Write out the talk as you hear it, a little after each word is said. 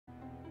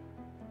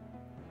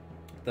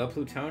The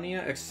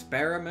Plutonia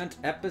Experiment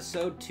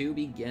Episode 2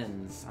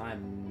 begins.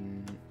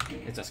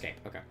 It's escape.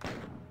 Okay.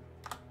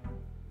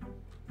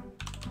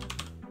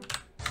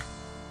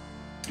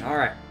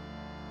 Alright.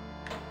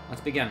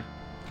 Let's begin.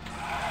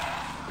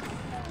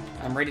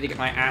 I'm ready to get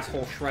my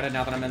asshole shredded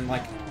now that I'm in,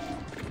 like,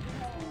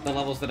 the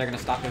levels that are gonna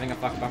stop giving a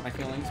fuck about my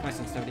feelings. My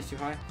sensitivity's too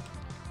high.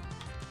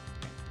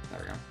 There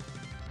we go.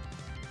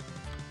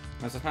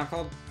 What's this map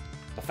called?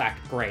 The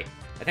Fact. Great.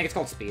 I think it's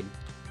called Speed.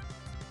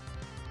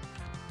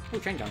 Ooh,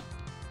 chain gun.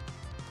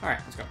 Alright,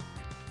 let's go.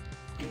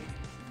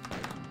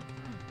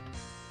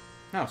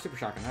 No, super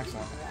shotgun.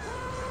 Excellent.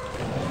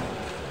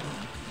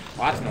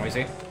 Well, that's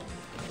noisy.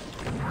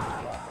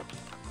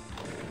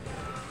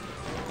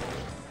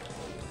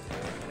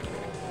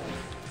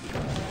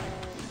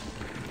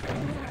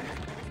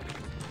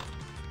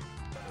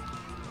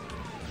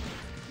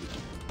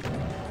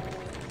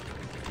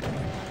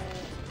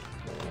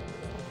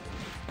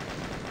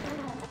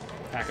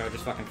 Paco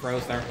just fucking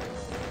froze there.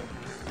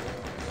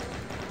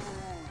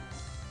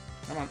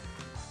 Come on.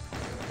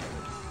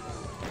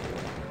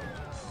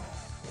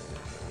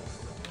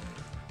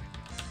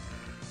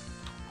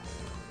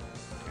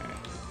 Okay.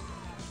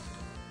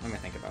 Let me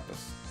think about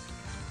this.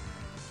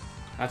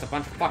 That's a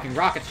bunch of fucking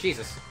rockets,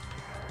 Jesus.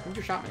 Who'd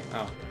you shot me?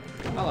 Oh.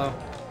 Hello.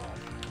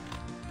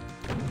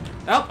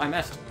 Oh, I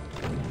missed.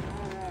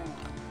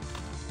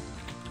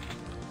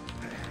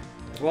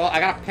 Well, I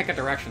gotta pick a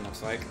direction,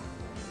 looks like.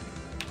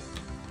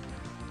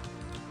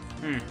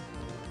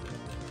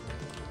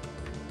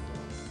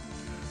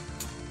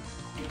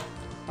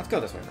 Let's go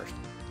this way first.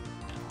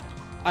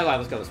 I lied,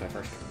 let's go this way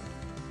first.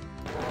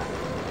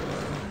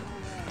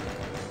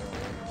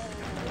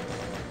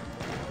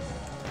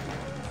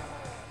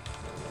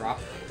 Drop.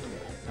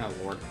 Oh,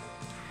 Lord.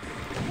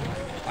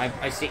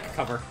 I seek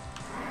cover.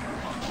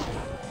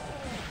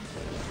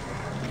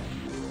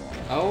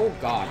 Oh,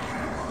 God.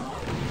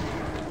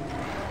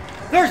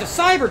 There's a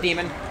cyber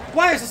demon!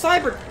 Why is a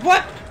cyber...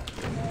 What?!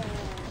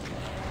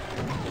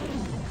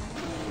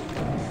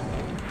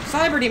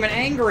 Cyber demon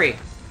angry!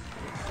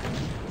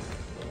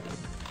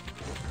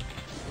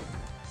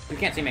 You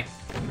can't see me.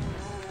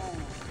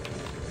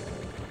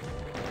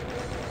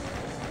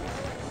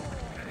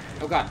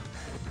 Oh, God.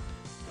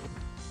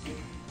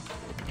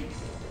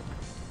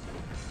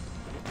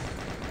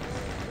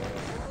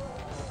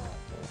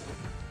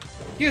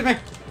 Excuse me!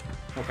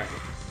 Okay.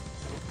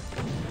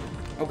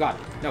 Oh, God.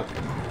 No.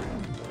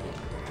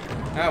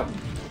 No.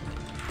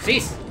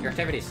 Cease your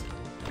activities.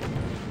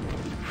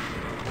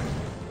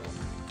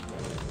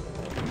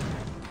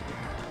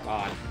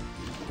 God.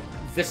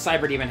 This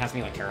cyber demon has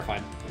me, like,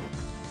 terrified.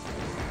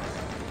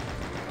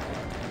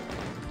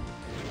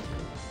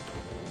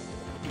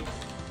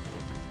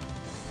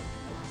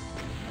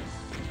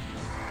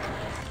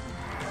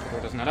 The door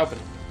does not open.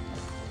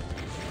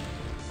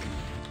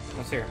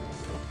 What's here?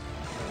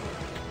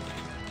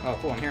 Oh,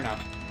 cool, I'm here now.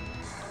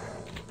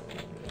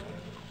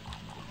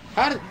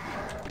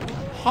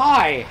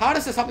 Hi! How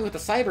does this help me with the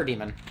cyber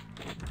demon?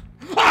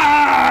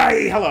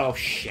 Hi! Hello!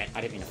 Shit,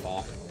 I didn't mean to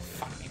fall.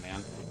 Fuck me,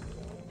 man.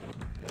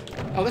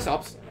 Oh, this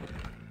helps.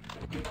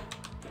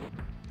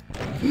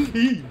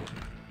 You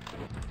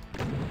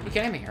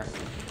can't hit me here.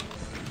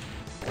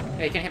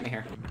 Yeah, you can't hit me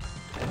here.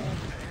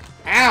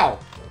 Ow!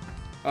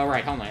 Oh,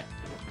 right, Hell Knight.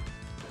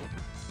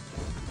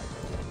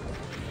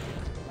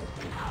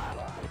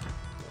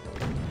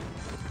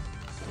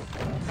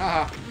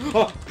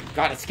 Oh,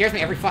 God, it scares me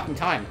every fucking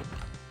time.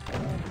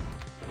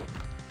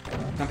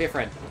 Don't be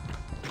afraid.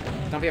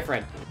 Don't be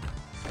afraid.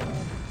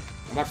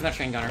 I'm watching that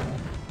chain gunner.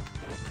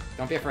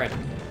 Don't be afraid.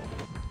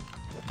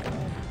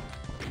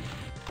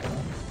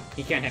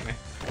 He can't hit me.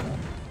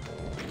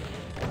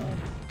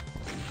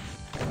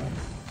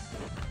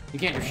 You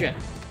can't do shit.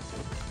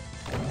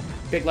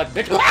 Big leg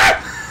bitch.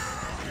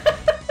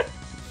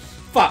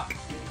 Fuck.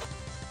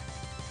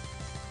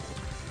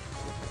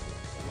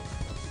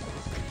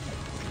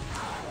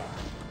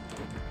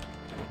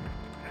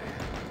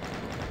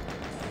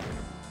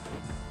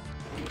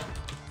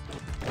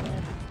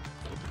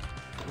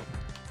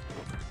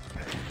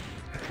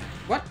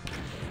 What?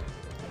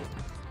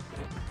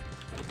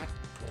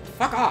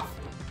 Fuck off.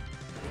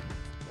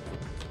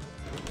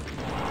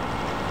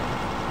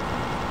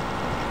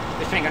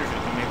 This chain gunner should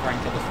have come in before I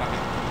can kill this fucking...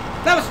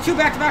 That was 2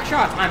 back-to-back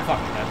shots! I'm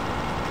fucking dead.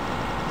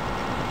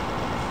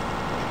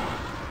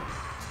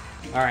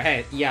 Alright,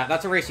 hey, yeah,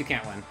 that's a race you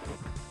can't win.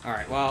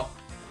 Alright, well...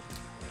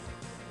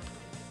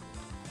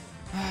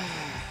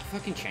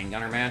 fucking chain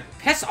gunner, man.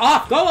 Piss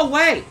off! Go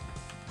away!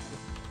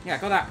 Yeah,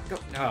 go that... Go...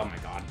 Oh my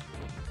god.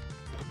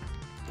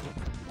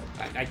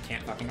 I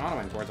can't fucking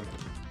auto-aim towards him.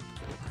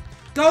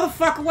 Go the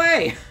fuck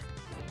away!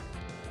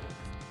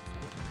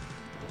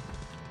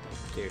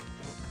 Dude.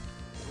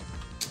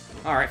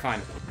 Alright,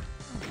 fine.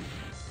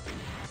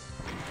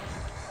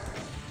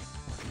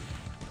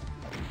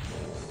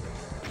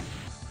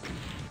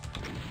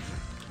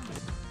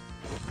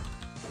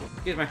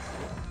 Excuse me.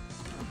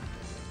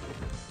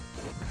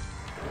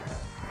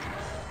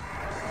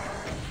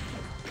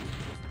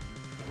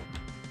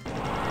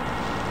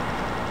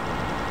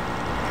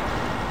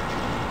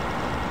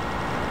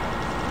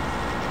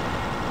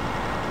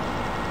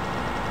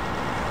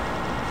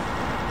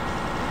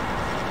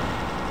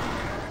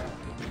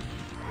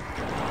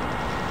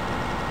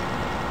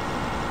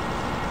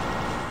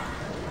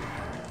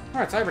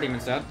 Alright, Cyber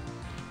Demon's dead.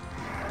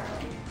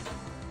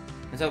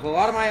 It took a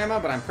lot of my ammo,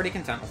 but I'm pretty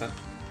content with it.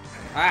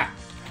 Ah!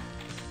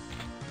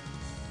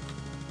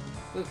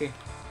 Blue key.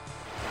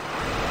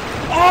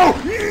 Oh,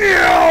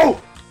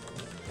 no!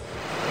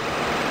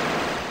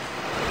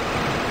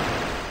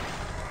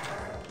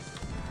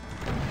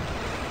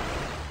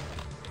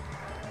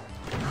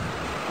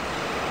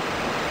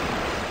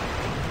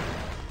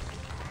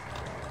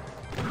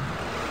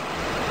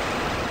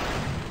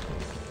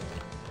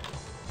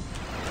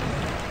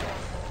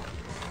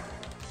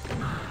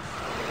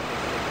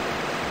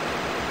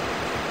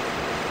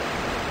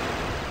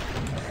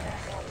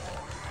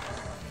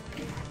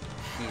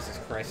 Jesus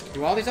Christ.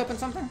 Do all these open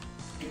something?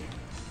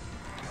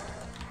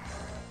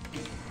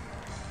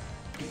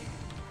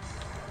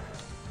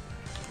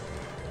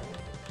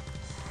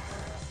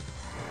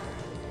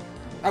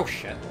 Oh,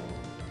 shit.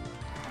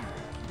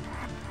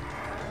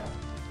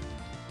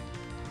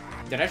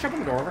 Did I just open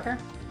the door over here?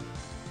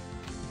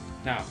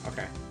 No,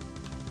 okay.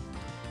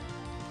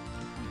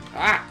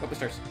 Ah! Up the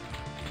stairs.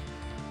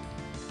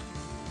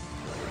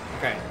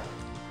 Okay.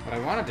 What I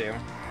want to do...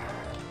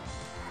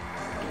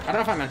 I don't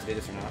know if I'm meant to do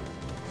this or not.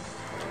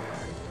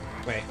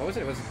 Wait, what was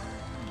it? It was...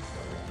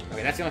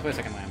 Okay, that's the only place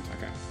I can land.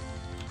 Okay.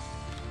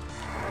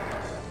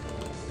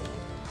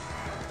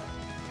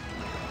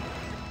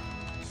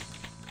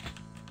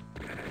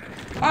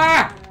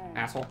 Ah!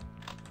 Asshole.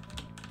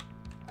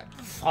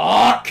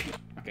 Fuck!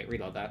 Okay,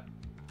 reload that.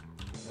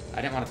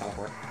 I didn't want to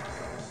teleport.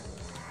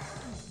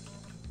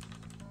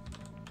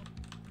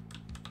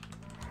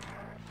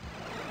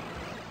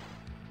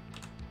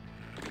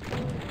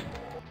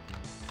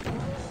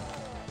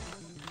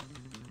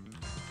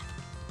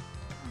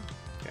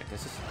 Okay,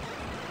 this is...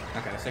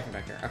 Okay, let's take him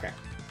back here. Okay.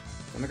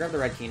 So let me grab the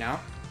red key now.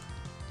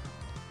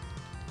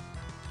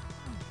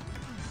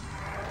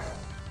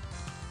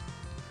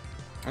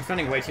 I'm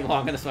spending way too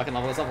long in this fucking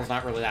level. This level's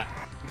not really that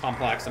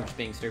complex. I'm just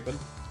being stupid.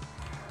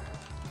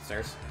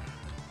 Stairs.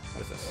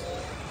 What is this?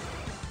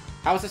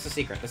 How is this a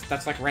secret?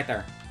 That's like right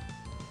there.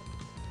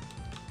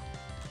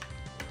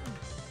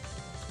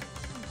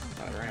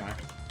 Whatever, anyway.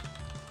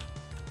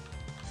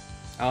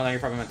 Oh, no, you're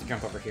probably meant to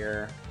jump over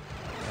here.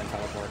 And then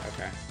teleport.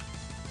 Okay.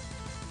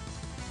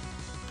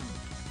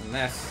 And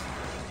this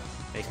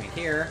takes me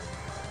here,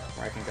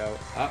 where I can go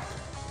up.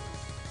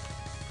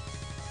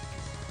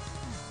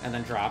 And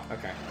then drop.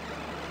 Okay.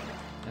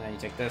 And then you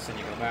take this and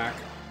you go back.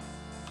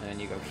 And then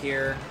you go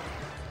here.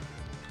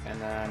 And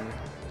then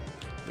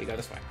we go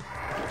this way.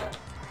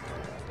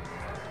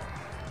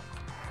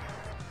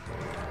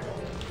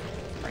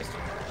 Christ.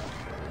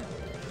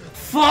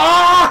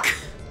 Fuck!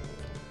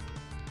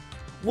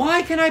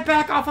 Why can I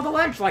back off of the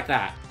ledge like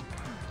that?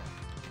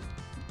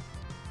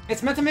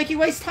 It's meant to make you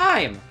waste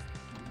time!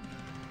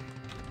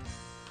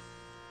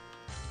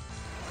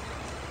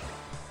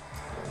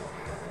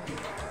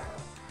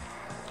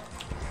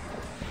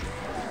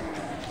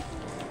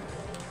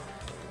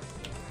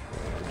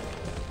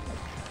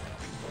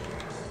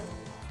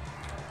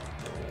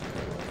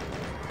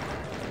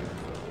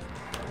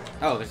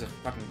 Oh, there's a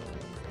fucking...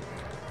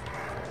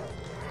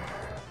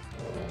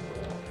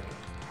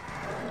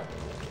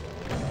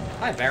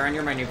 Hi, Baron,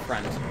 you're my new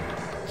friend.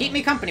 Keep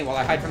me company while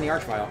I hide from the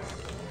Archvile.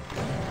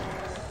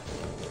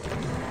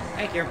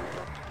 Thank you.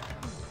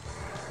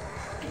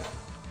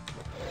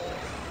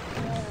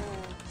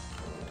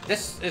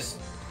 This is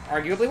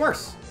arguably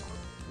worse.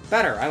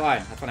 Better, I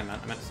lied. That's what I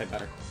meant. I meant to say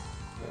better.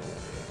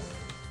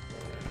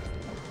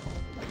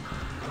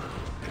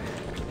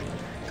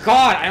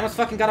 God, I almost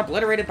fucking got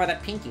obliterated by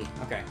that pinky.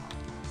 Okay.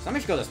 So let me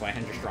just go this way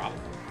and just drop.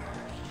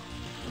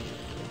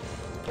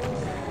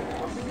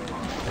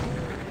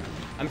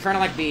 I'm trying to,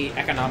 like, be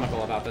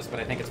economical about this, but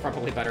I think it's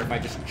probably better if I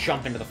just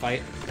jump into the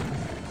fight.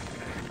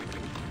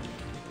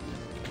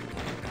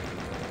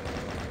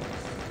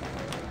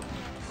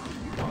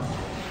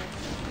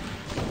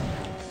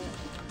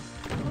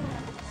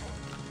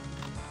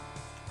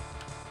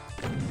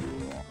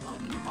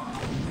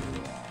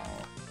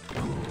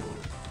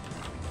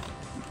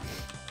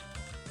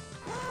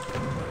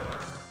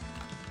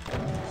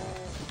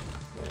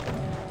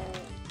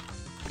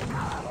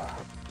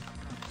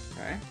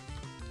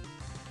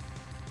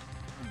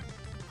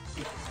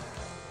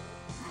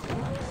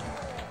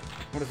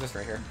 What is this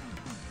right here?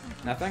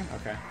 Nothing?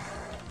 Okay.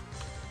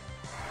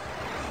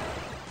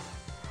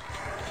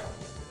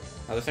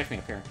 Oh, this takes me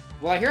up here.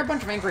 Well, I hear a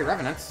bunch of angry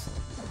revenants.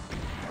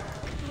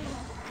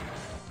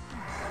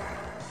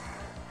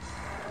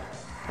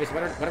 Wait, so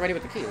what do I do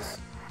with the keys?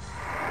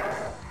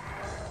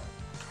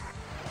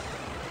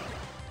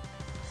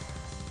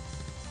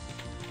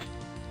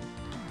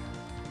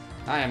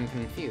 I am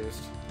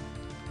confused.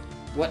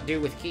 What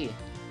do with key?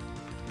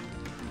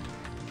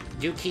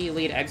 Do key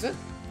lead exit?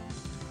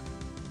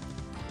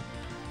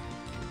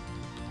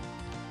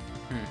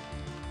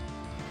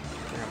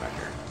 Bring it back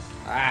here.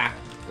 Ah!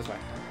 This way.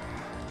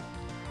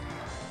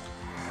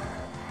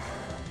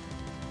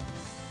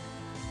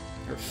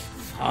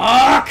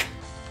 Fuck!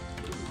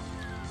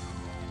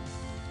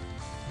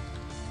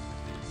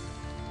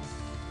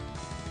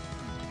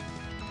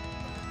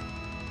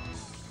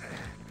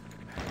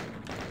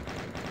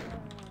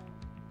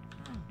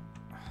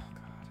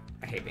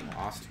 hate being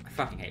lost. I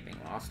fucking hate being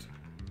lost.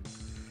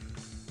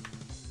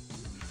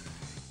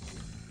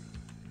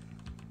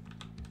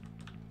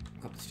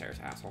 Go up the stairs,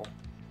 asshole.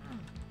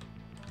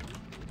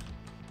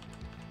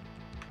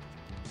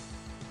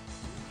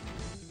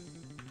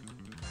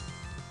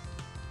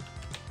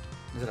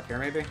 Is it up here,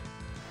 maybe?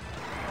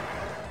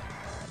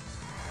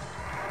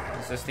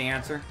 Is this the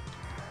answer?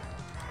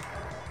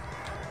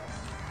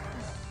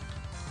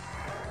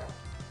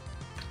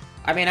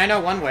 I mean, I know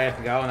one way I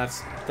can go, and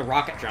that's the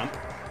rocket jump.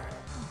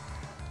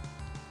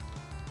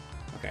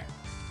 Okay.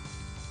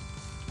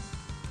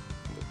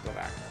 Go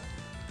back.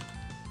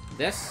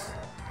 This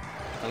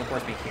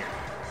teleports me here.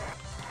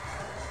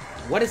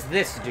 What does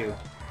this do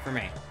for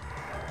me?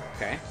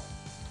 Okay.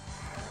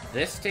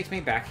 This takes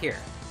me back here.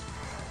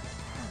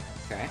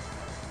 Okay.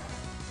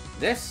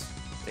 This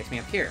takes me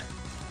up here,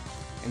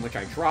 in which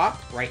I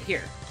drop right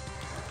here.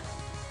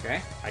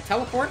 Okay. I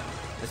teleport.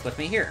 This puts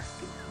me here.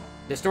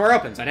 This door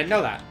opens. I didn't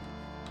know that.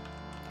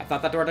 I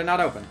thought that door did not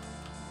open.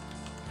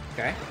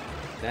 Okay.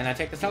 Then I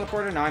take the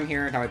teleporter. Now I'm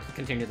here. Now I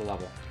continue the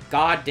level.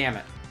 God damn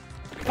it.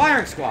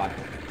 Firing squad.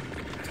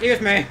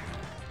 Excuse me.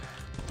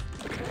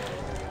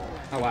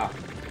 Oh, wow.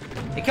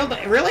 They killed the...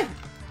 Really?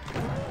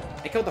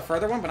 They killed the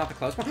further one, but not the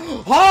close one?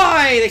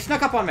 Hi! They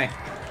snuck up on me.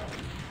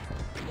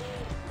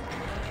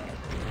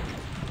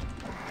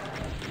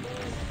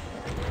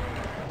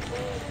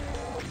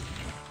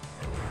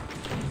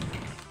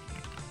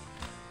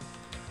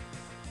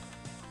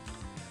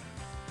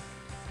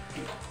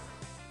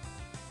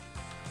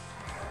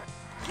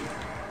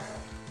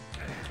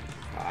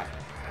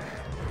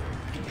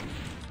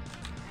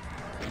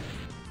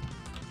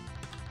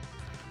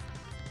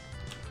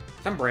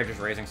 Some bridge is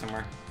raising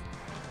somewhere.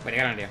 Wait, I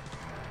got an idea.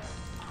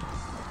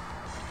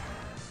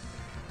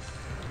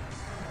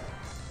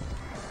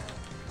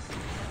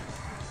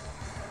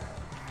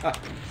 Oh.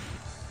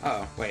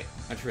 Uh-oh, wait.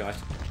 I just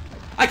realized.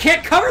 I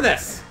can't cover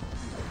this!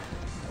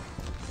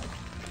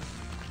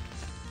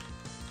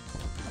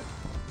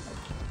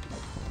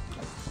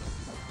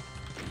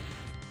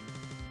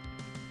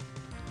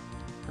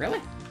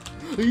 Really?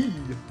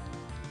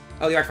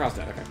 Oh, the Archvile's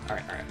dead. Okay.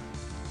 Alright, alright.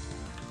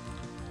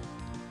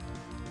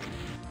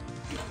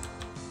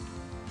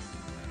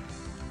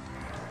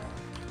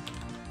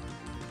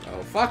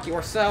 Oh, fuck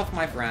yourself,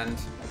 my friend.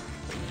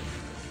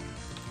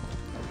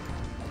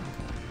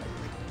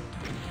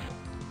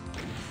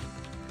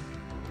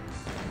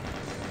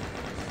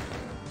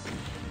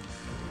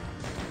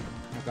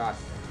 Oh, God.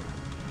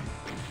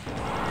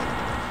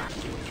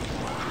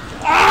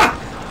 Ah!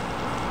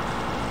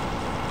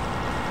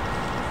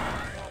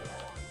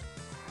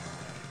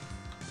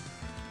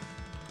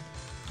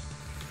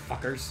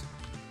 Fuckers.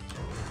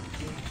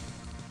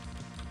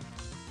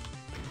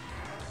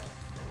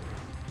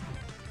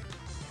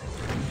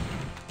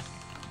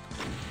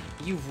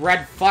 You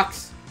red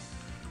fucks!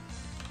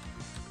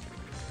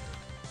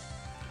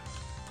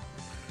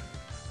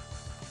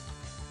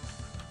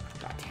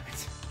 God damn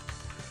it.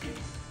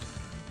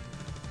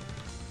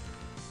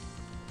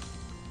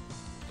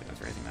 I was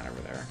raising that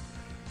over there.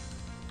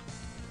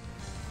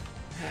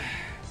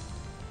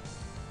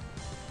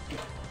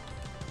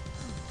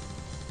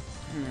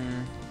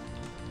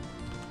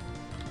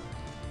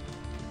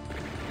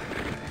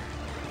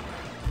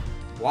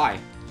 Why?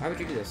 Why would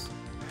you do this?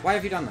 Why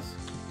have you done this?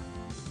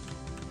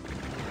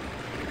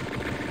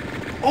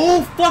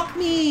 Oh, fuck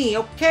me!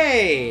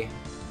 Okay!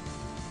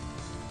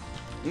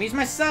 Let me use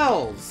my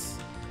cells!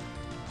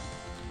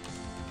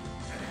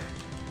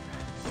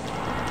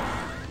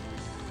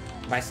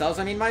 By cells,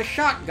 I mean my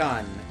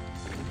shotgun!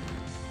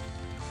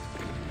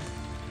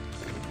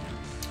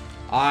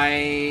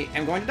 I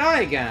am going to die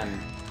again!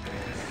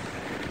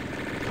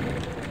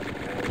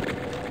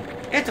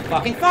 It's a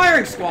fucking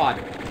firing squad!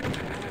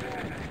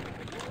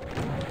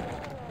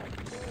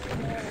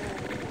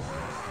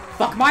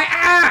 Fuck my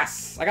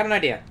ass! I got an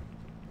idea.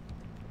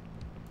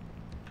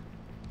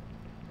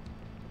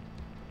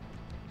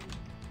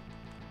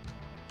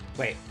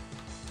 Wait.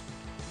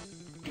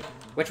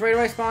 Which way do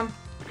I spawn?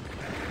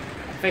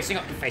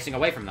 Facing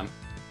away from them.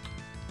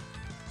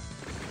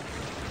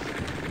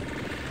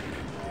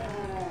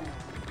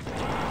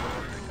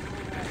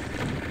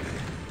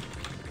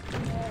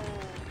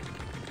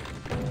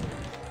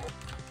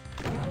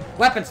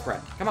 Weapon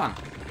spread. Come on.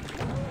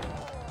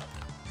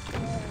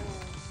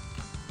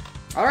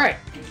 Alright.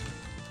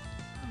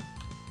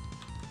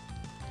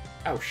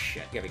 Oh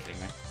shit, you gotta be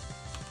kidding me.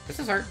 This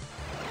is hard.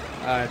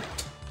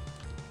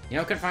 You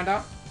know, could find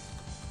out?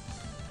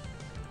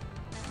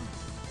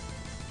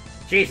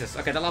 Jesus,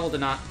 okay, that level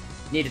did not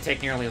need to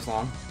take nearly as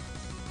long.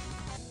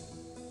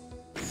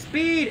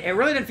 Speed! It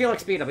really didn't feel like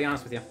speed, I'll be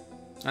honest with you.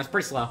 That's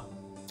pretty slow.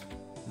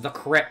 The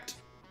crypt.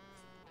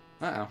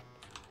 Uh-oh.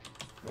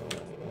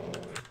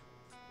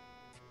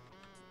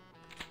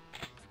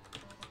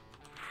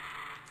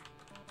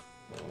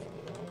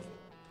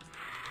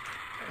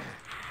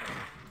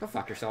 Go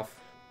fuck yourself.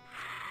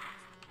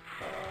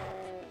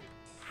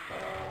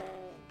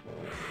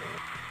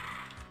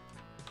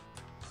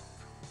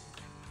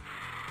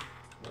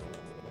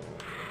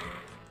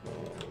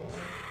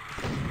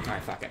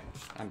 Alright, fuck it.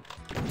 I'm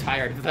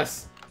tired of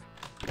this.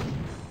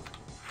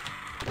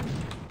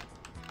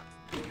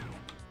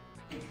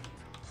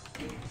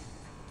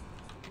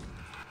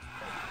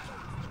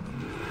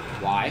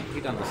 Why have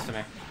you done this to me?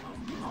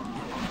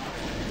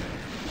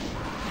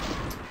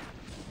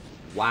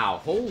 Wow,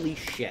 holy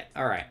shit.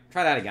 Alright,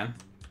 try that again.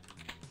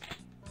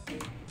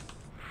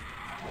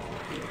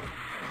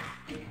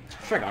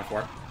 Should have gone for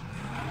it.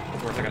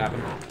 What's the worst that could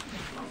happen?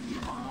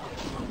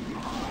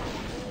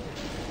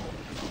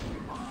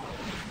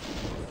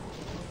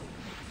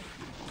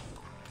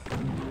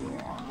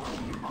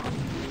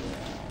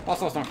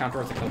 Also, don't count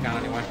towards the kill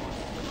count anyway.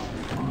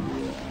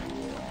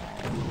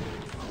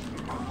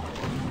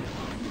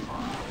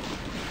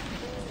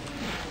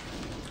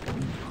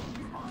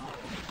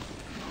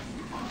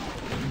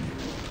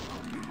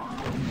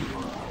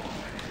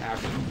 Ouch.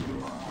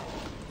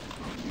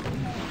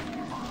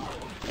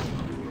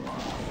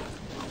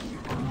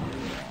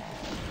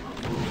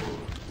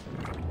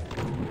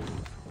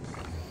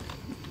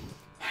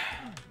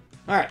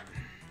 Alright.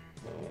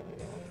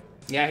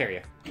 Yeah, I hear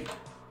you.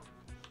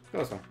 Go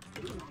this way.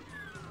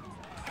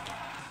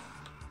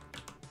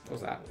 What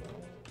was that?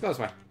 Go this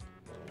way.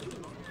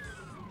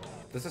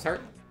 Does this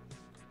hurt?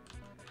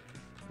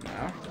 No.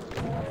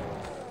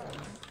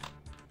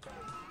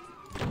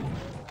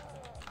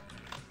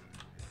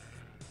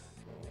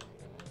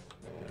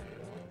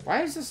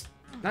 Why is this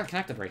not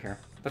connected right here?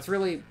 That's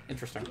really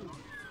interesting.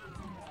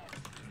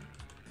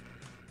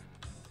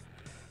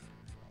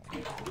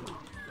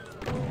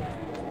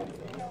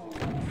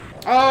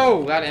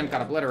 Oh, that imp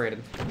got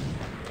obliterated.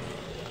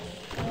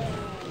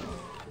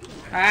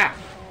 Ah!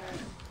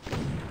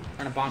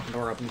 Trying to bonk the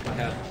door open with my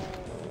head.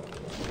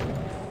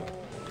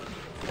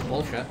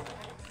 Bullshit.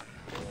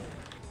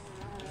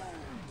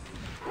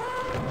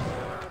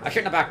 I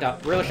shouldn't have backed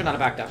up. Really should not have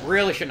backed up.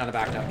 Really should not have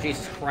backed up.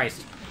 Jesus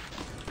Christ.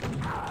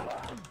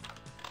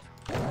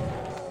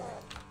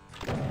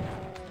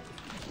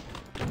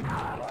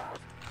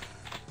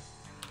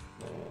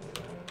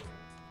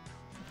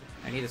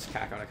 I need this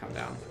Kako to come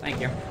down. Thank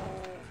you.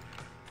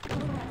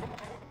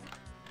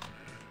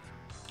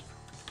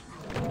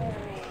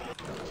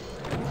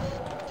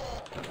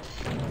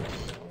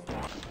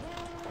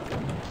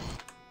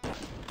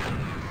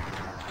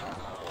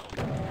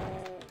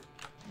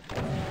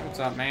 What's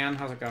up, man?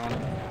 How's it going?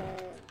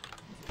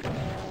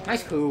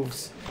 Nice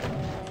hooves.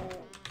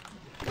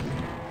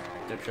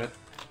 Dipshit.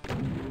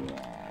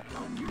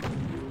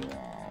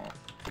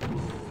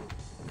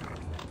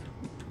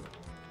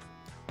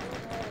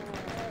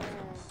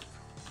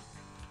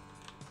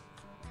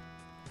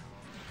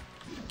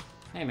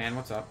 Hey man,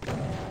 what's up?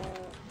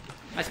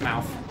 Nice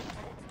mouth.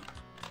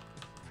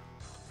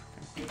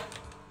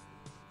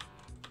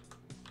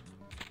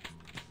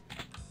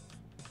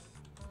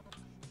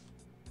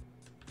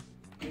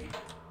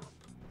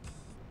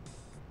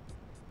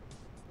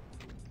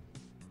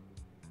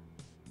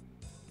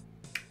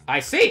 I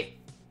see!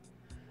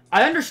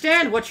 I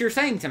understand what you're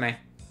saying to me.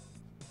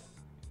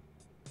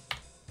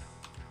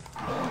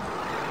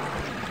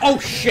 Oh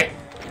shit!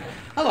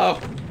 Hello.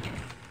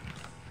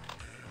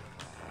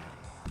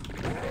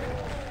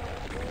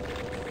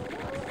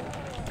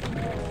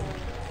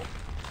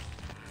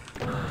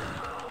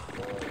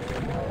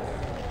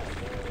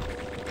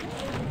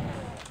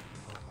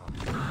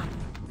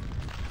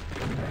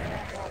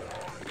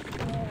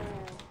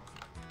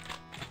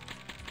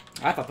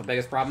 I thought the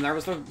biggest problem there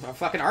was the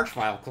fucking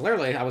archvile.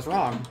 Clearly, I was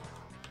wrong.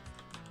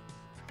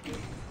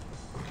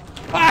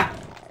 Ah!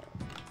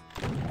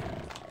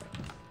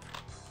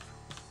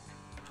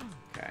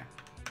 Okay.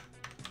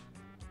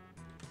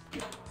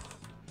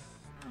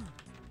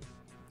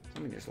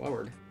 Something just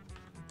lowered.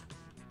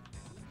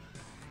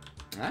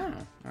 Oh.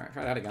 Alright,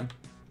 try that again.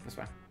 This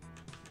way.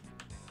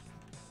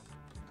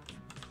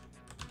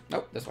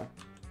 Nope, this way.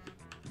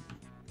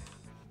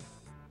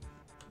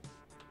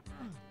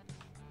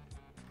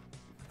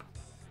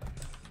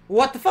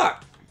 What the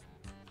fuck?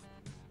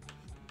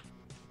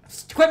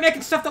 Quit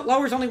making stuff that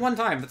lowers only one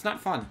time. That's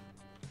not fun.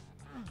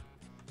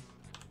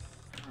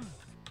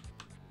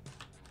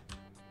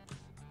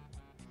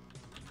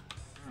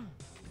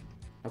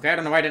 Okay, I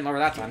don't know why I didn't lower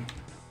that time.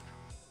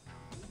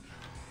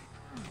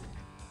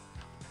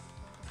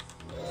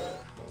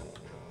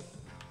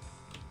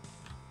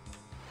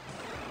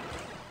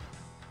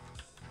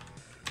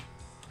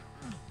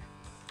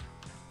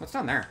 What's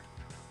down there?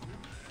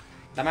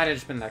 That might have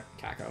just been the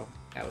Kako.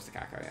 That was the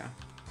Kako, yeah.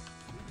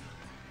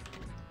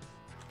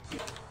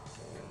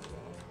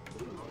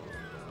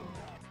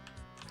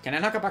 Can I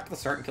not go back to the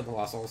start and kill the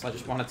Lost Souls? I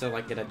just wanted to,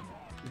 like, get a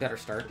better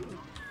start.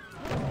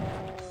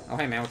 Oh,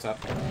 hey, man, what's up?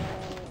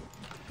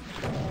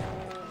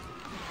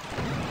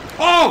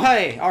 Oh,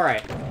 hey!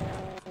 Alright.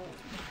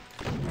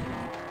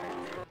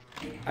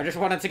 I just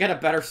wanted to get a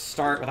better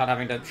start without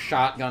having to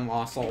shotgun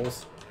Lost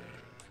Souls.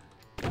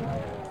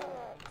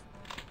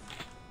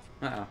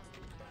 Uh-oh.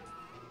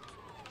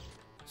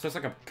 So it's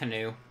like a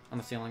canoe on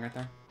the ceiling right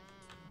there.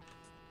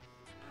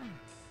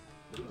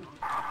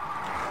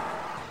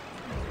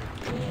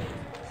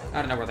 I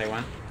don't know where they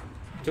went.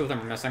 Two of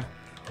them are missing.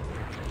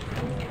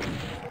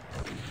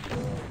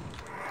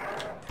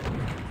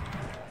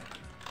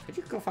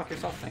 Go fuck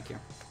yourself, thank you.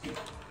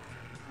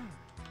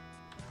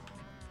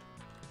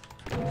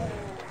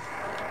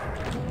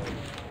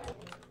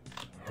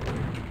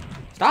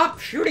 Stop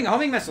shooting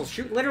homing missiles!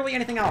 Shoot literally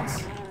anything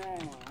else!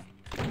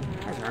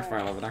 There's an arc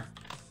file over there.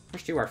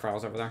 There's 2 arc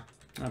files over there.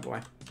 Oh boy.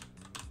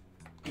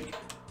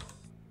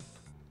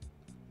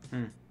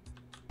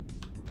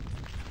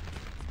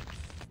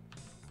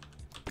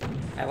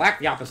 I lack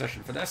the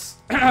opposition for this.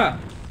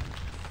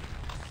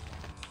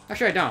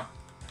 Actually, I don't.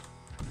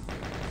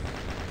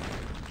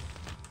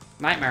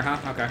 Nightmare, huh?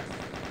 Okay.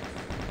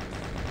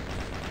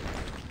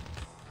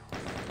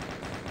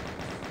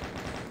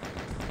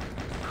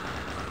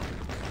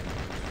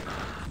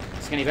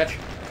 Skinny bitch.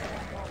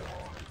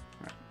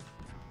 Right.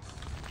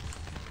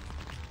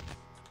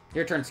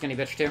 Your turn, skinny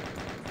bitch, too.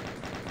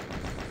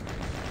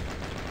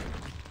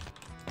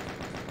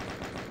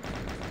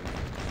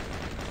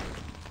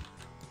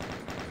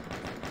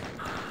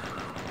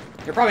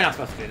 You're probably not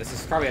supposed to do this.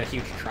 This is probably a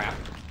huge trap.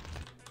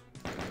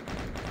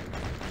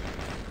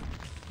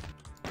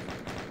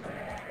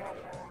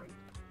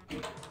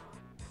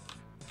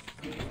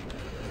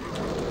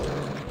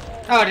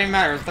 Oh, it didn't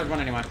matter. It was the 3rd one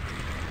anyway.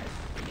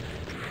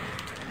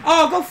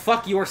 Oh, go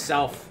fuck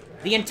yourself.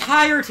 The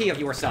entirety of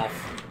yourself.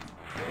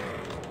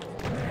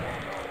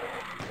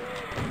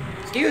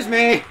 Excuse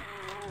me.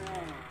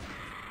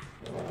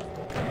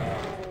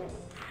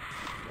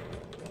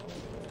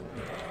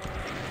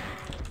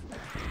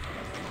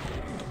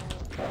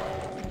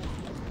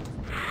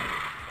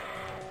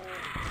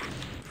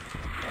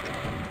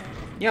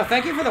 Yo,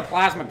 thank you for the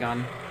plasma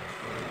gun.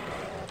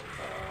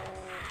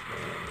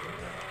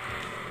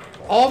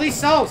 All these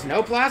cells,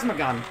 no plasma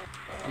gun.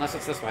 Unless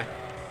it's this way.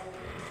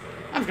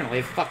 I'm just gonna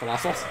leave. Fuck the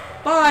lost souls.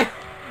 Bye!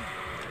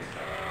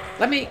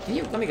 Let me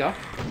go.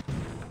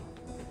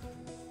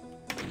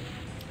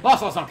 Lost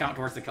souls don't count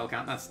towards the kill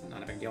count. That's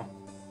not a big deal.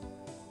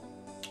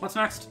 What's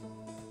next?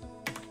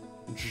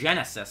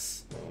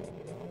 Genesis.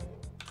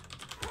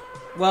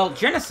 Well,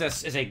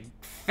 Genesis is a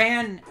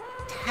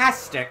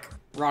fantastic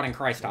Rotting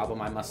Christ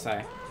album, I must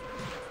say.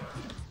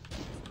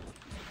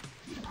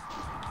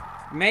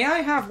 May I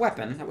have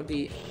weapon? That would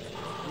be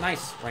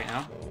nice right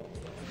now.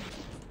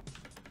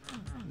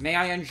 May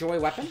I enjoy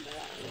weapon?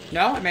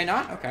 No, I may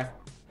not? Okay.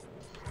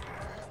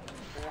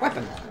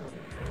 Weapon.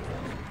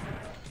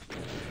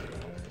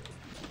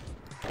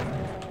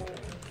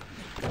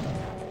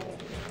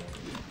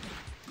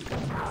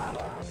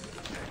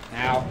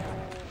 Ow.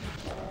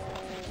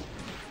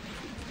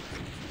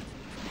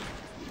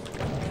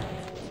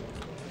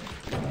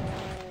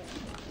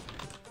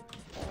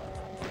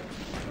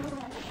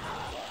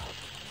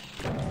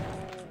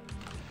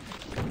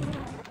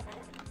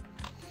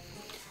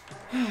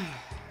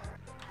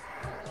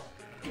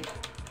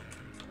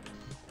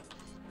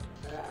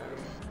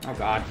 Oh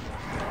god.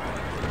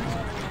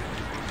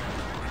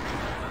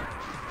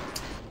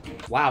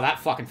 Wow, that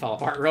fucking fell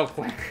apart real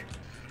quick.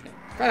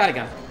 Try that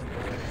again.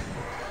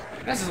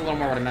 This is a little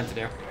more what I meant to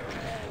do.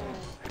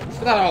 Just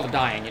without all the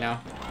dying, you know?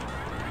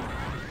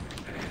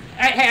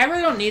 Hey, I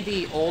really don't need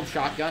the old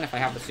shotgun if I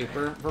have the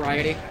super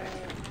variety.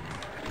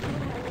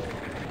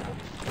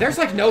 There's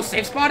like no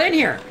safe spot in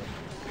here!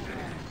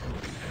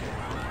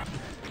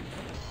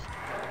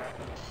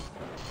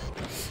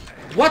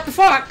 What the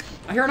fuck?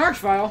 I hear an arch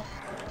file.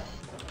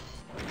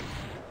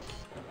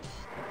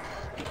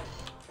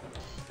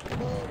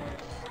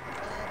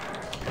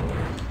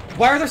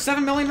 Why are there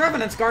 7 million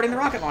revenants guarding the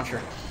rocket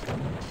launcher?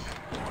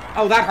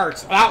 Oh, that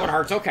hurts. That one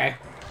hurts, okay.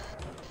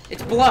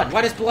 It's blood.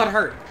 Why does blood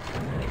hurt?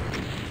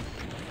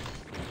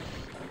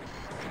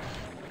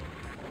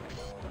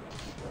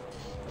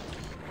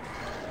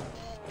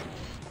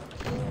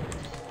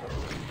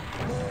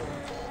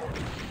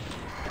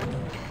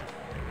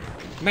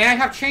 May I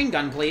have chain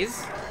gun,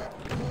 please?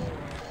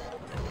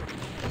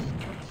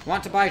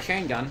 Want to buy a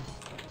chain gun.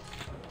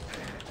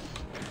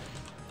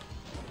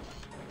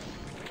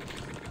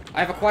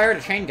 I've acquired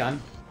a chain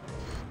gun.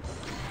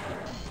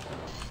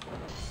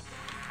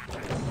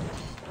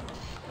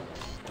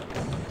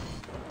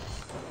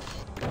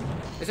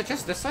 Is it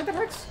just this side that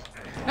hurts?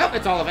 Nope,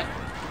 it's all of it.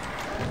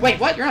 Wait,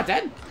 what? You're not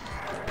dead?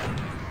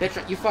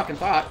 Bitch, you fucking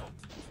thought.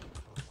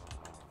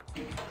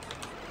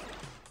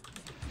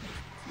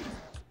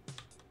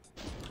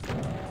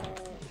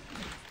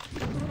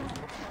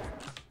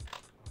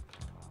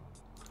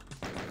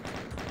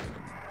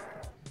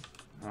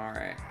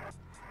 Alright.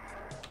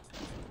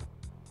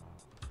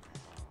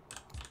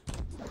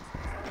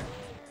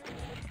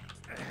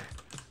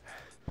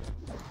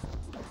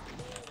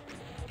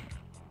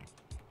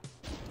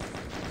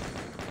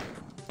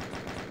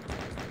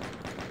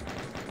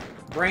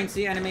 Brain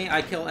see enemy,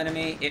 I kill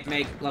enemy, it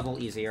make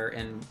level easier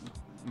in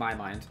my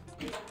mind.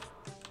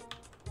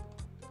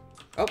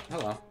 Oh,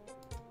 hello.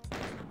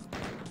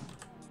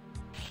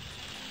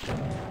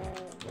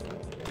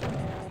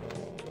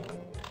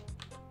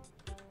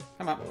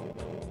 Come up.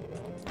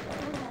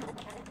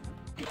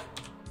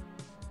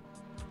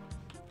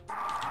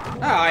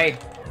 Hi!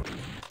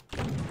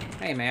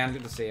 Hey man,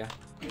 good to see you.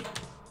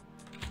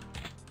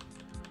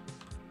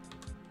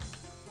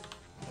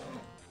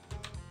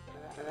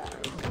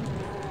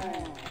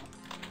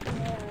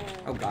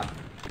 god.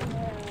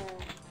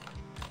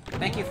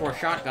 Thank you for a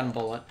shotgun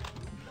bullet.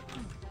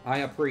 I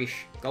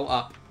appreciate. Go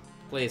up.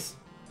 Please.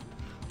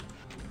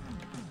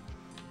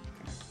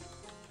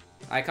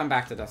 I come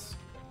back to this.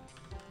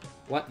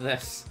 What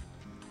this?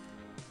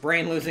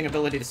 Brain losing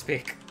ability to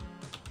speak.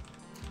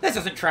 This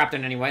isn't trapped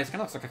in any way. It kind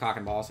of looks like a cock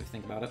and balls if you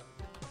think about it.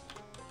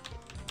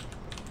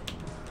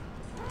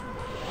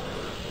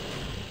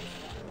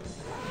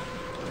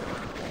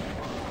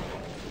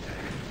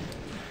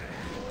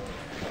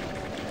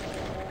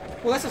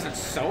 Well, this isn't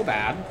so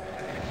bad.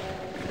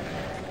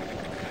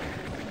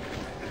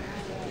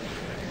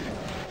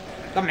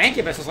 The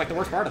Mancubus is like the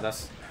worst part of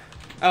this.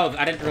 Oh,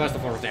 I didn't realize the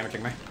floor was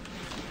damaging me.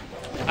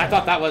 I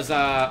thought that was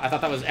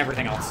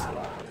everything else.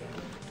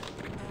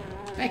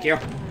 Thank you.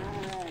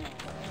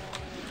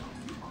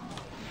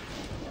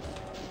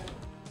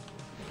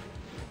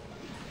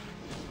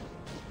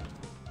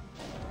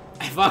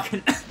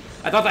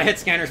 I thought the hit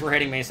scanners were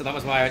hitting me, so that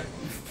was why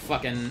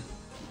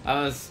I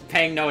was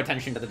paying no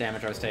attention to the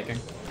damage I was taking.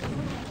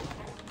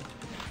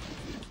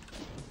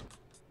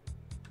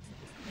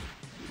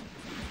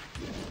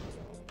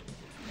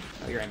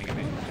 Oh, you're aiming at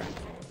me. Okay.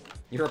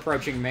 You're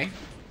approaching me.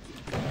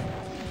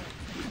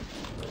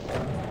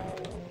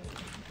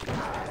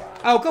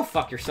 Oh, go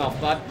fuck yourself,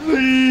 bud.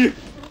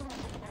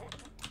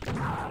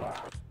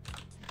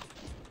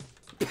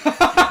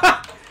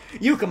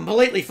 You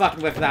completely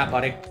fucking whiffed that,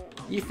 buddy.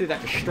 You threw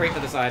that just straight to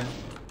the side.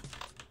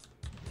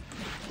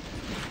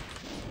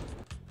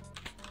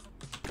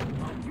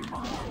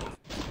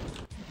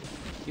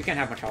 You can't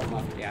have much health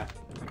left, yeah.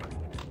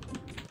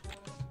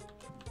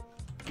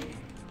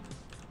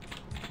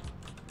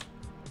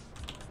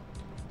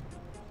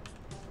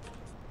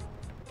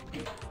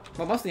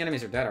 Well, most of the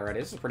enemies are dead already.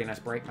 This is a pretty nice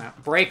break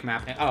map. Break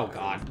map. Oh,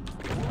 God.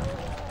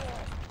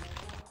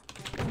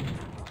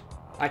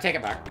 I take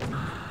it back.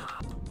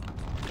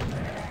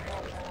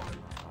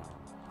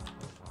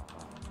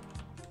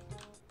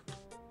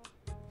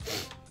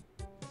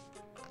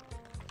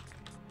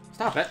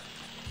 Stop it.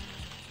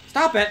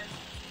 Stop it!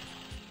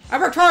 I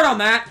worked hard on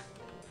that!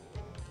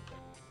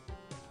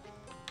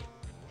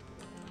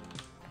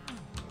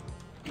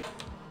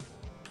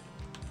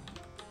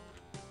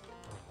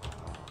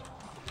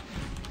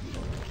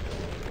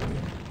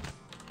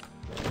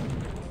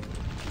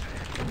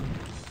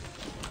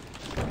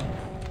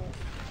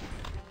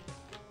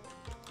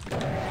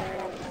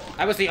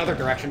 That was the other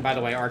direction, by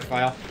the way,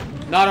 Archvile.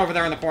 Not over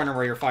there in the corner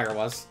where your fire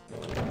was.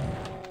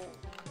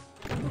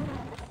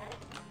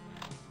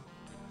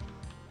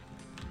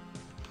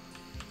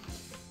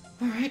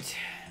 Alright.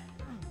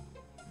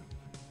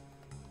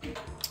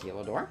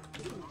 Yellow door.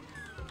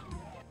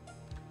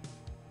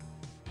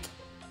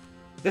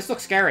 This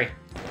looks scary.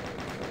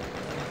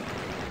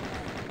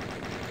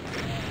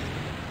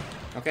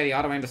 Okay, the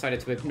auto-aim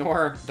decided to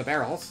ignore the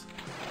barrels.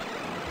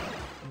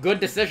 Good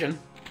decision.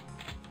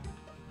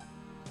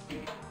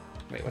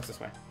 Wait, what's this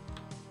way?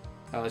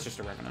 Oh, it's just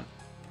a revenant.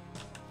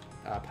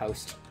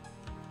 Post.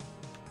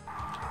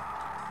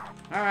 Ah!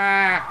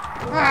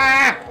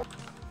 Ah!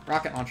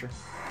 Rocket launcher.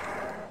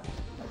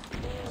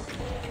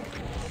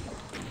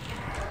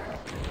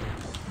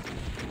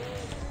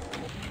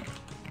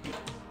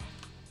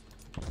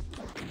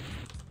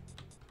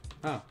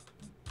 Oh.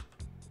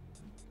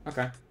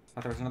 Okay.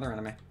 Thought there was another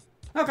enemy.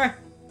 Okay.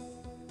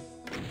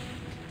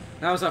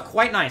 That was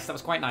quite nice. That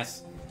was quite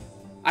nice.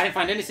 I didn't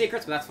find any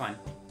secrets, but that's fine.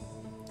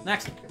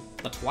 Next,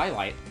 the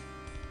Twilight.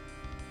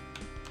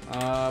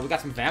 We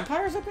got some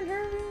vampires up in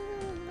here?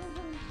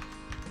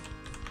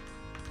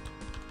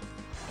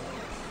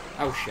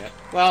 Oh, shit.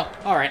 Well,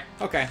 alright.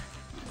 Okay.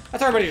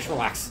 Let's everybody just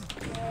relax.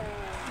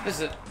 This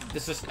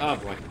is... Oh,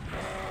 boy.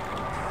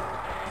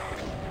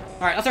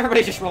 Alright, let's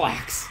everybody just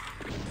relax.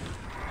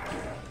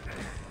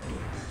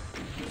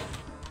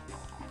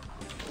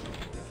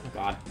 Oh,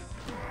 God.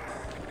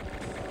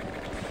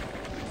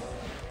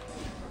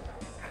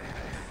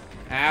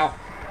 Ow.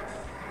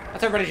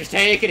 Let's everybody just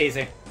take it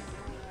easy.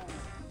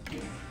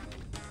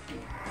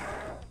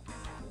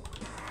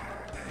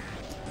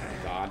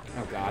 Oh, God.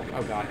 Oh, God.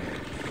 Oh, God.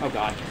 Oh,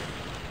 God.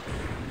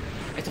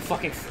 It's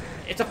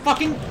a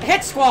fucking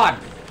hit squad!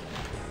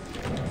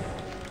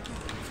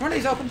 Is one of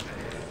these open?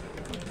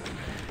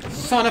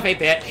 Son of a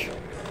bitch.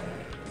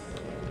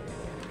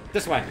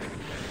 This way.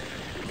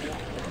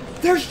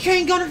 There's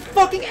chain gunners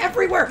fucking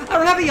everywhere! I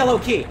don't have a yellow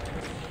key!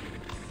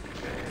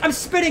 I'm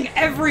spitting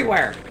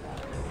everywhere!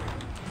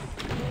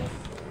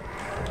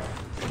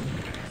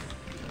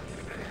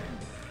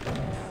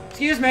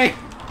 Excuse me!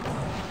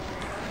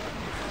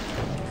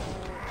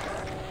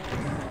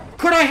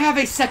 Could I have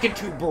a second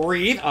to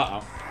breathe?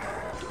 Uh-oh.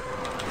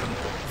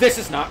 This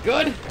is not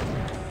good.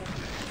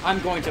 I'm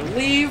going to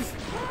leave.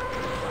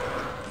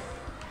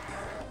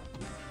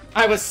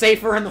 I was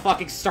safer in the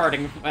fucking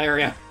starting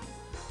area.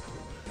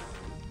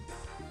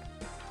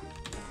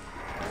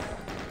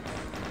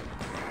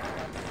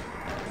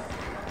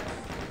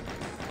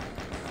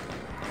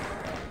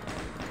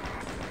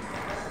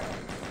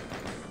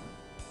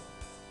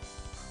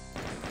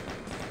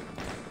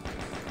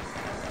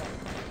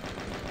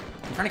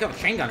 I'm trying to kill the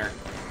chain gunner.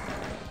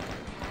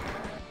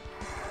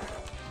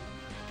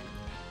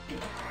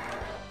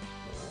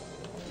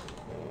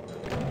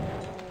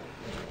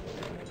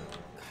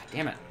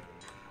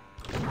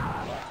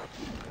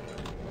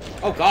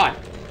 Oh, God.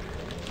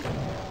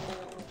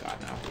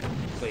 God, no.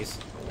 Please.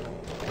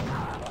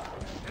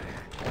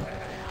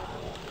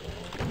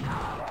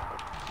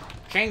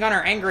 Chain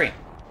gunner, angry.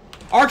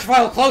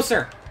 Archvile,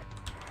 closer.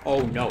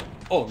 Oh, no.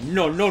 Oh,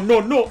 no, no, no,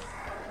 no.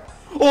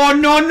 Oh,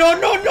 no, no,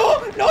 no,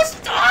 no. No,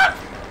 stop.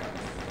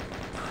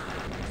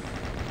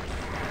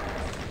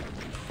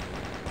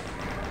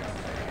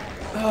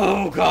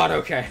 Oh, God,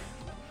 okay.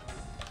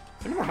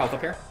 Is there any more health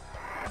up here?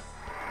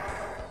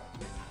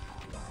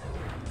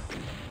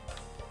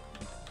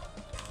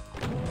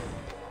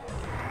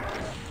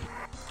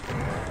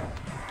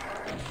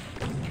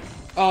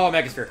 Oh,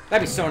 Megasphere.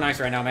 That'd be so nice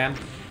right now, man.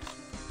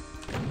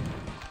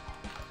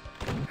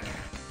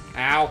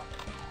 Ow.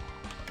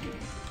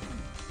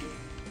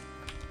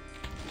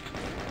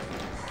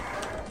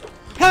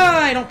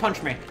 Hi! Don't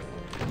punch me,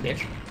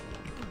 bitch.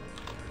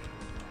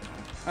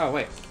 Oh,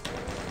 wait.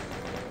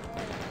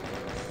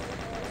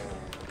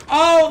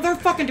 Oh, they're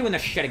fucking doing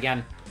this shit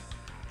again.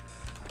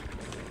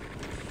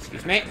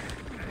 Excuse me.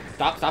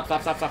 Stop, stop,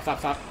 stop, stop, stop, stop,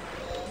 stop.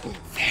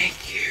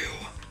 Thank you.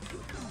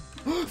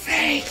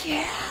 Thank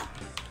you.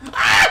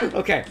 Ah!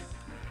 Okay.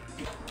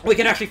 We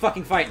can actually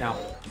fucking fight now.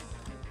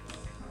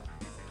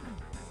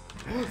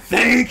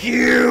 Thank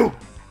you!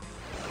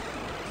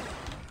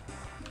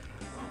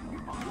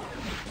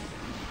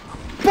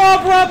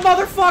 Bob Rub,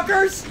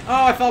 motherfuckers!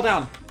 Oh, I fell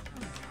down.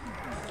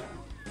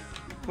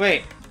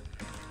 Wait.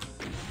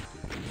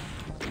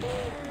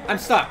 I'm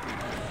stuck.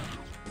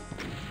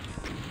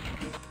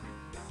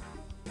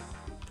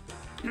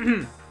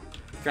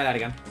 Try that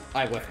again.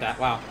 I whiffed that.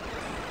 Wow.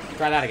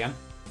 Try that again.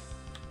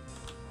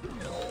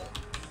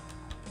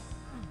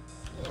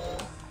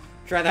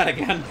 Try that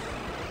again.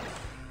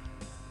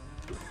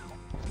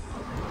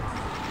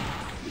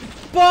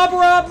 Bob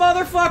Rub,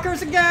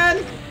 motherfuckers,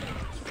 again!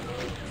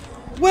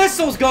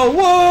 Whistles go,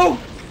 whoa!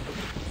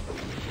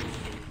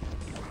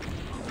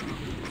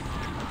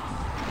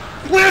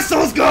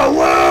 Whistles go,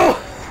 whoa!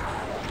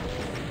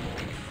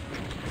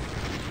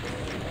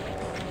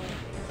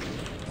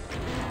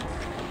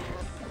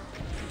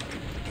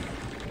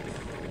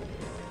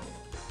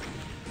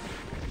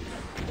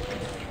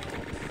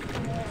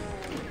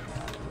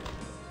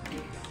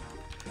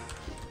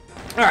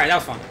 Alright, that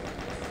was fun.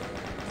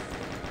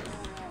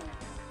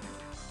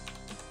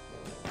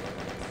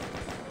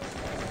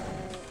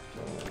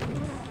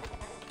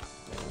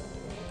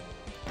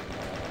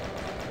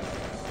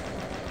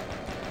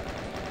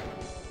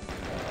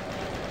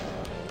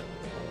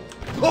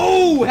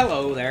 Oh,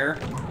 hello there.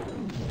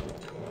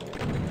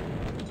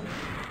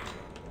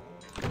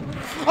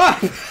 Ah!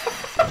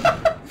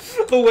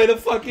 The way the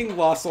fucking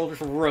Lost Soul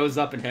just rose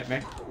up and hit me.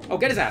 Oh,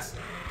 get his ass.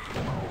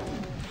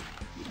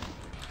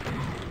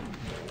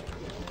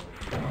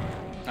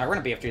 Alright, we're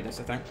gonna BFG this,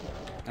 I think.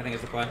 I think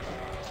is the plan.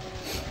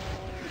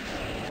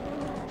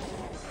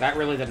 That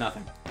really did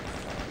nothing.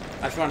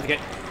 I just wanted to get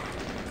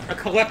a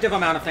collective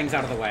amount of things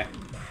out of the way.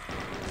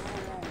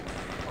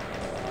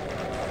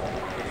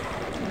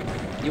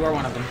 You are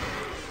one of them.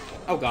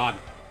 Oh, God.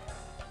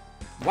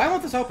 Why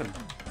won't this open?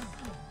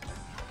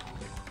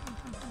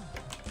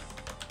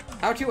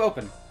 How'd you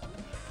open?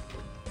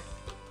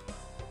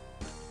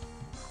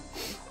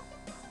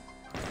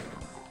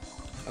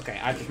 Okay,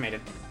 I just made a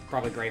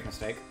probably grave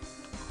mistake.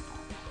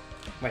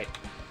 Wait.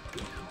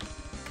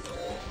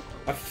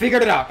 I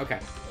figured it out. Okay.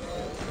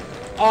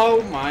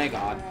 Oh, my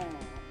God.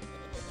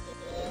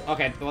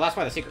 Okay, well, that's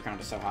why the secret count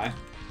is so high.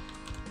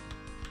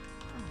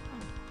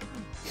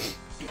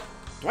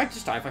 Do I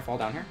just die if I fall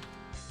down here?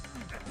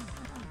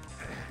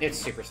 It's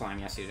super slime,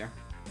 yes you do.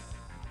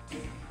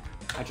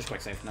 I just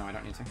quick save. No, I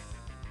don't need to.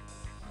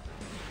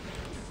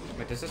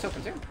 Wait, does this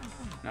open too?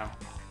 No.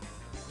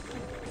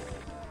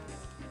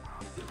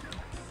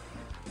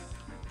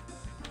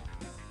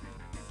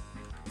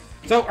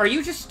 So, are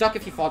you just stuck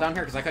if you fall down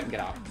here? Because I couldn't get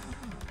out.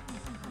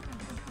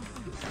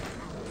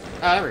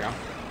 There we go.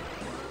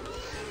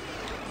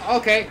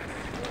 Okay.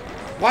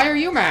 Why are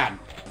you mad?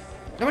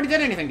 Nobody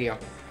did anything to you.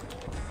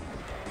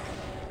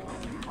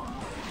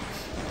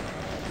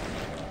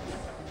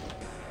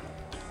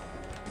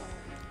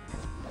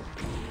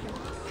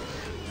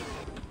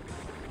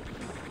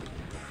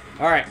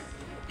 Alright.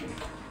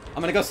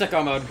 I'm gonna go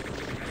sicko mode.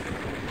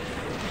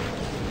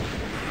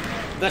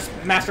 This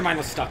mastermind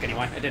was stuck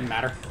anyway. It didn't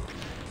matter.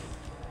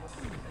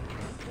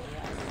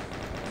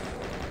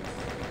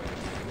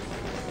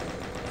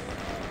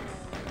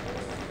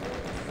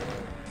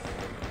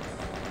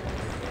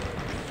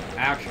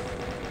 Ouch.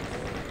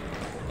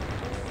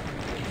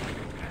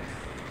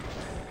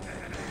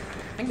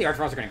 I think the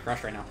Archviles are getting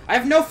crushed right now. I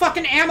have no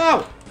fucking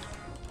ammo!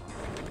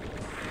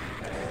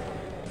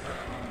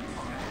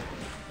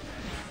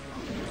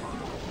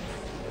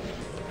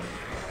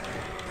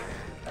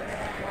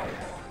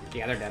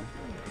 Yeah, they're dead.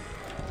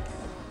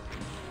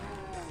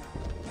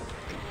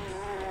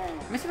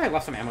 Let me see if I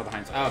left some ammo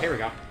behind. Oh, here we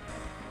go.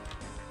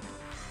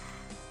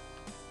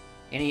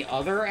 Any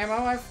other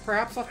ammo I've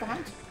perhaps left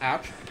behind?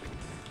 Ouch.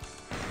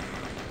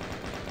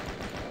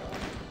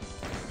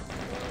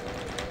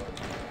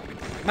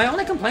 My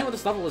only complaint with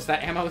this level is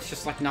that ammo is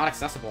just, like, not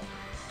accessible.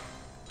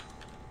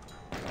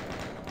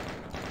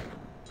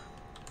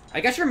 I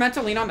guess you're meant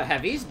to lean on the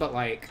heavies, but,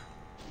 like...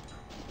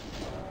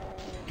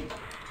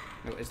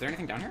 Oh, is there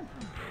anything down here?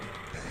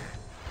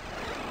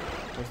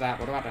 What's that?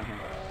 What about down here?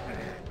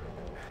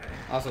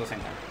 Also the same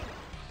thing.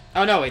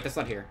 Oh, no, wait, this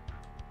led here.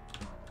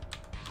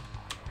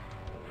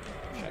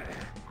 Shit.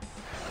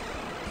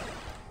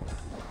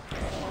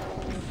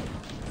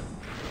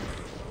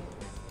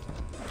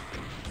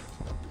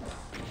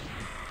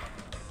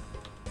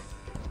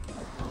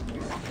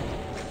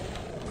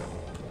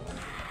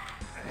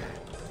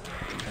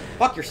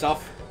 Fuck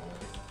yourself.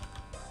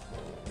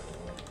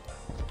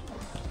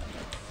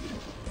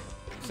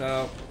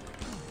 So...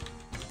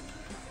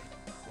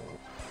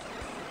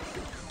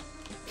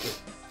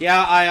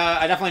 Yeah,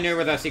 I definitely knew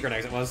where the secret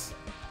exit was.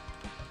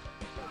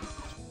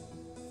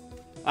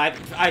 I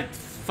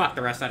fuck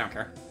the rest, I don't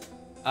care.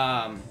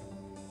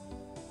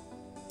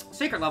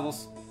 Secret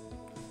levels.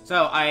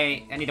 So,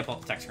 I need to pull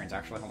up the text screens,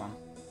 actually, hold on.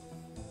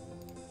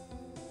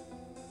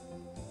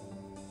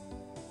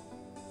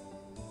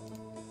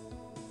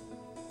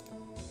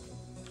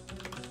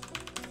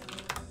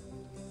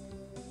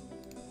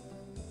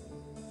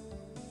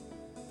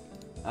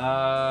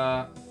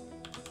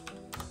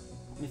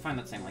 Let me find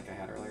that same link I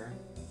had earlier.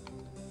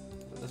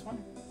 Is it this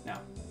one? No.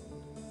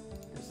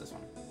 Here's this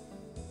one.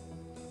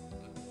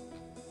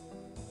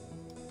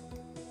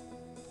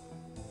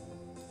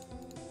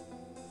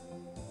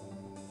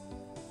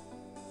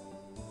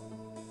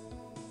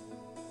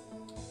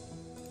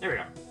 There we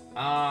go.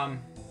 I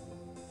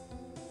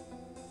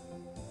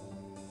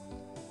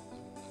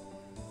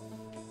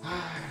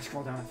gotta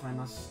scroll down and find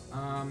this.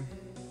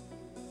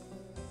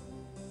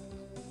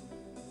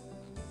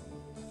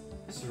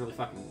 This is really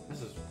fucking...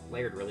 This is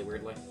layered really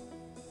weirdly.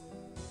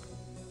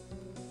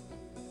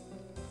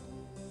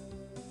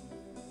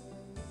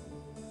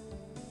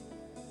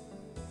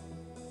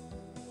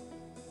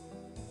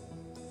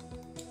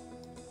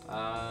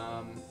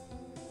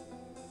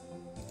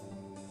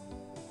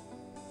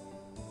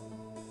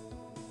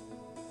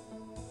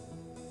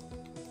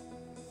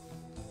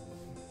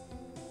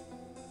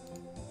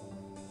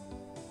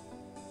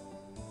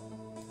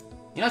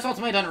 You know, this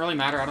ultimately doesn't really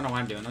matter. I don't know why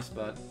I'm doing this,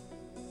 but...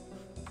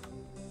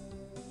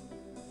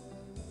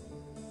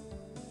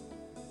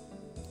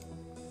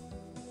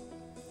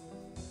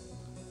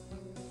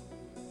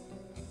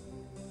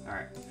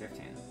 Alright,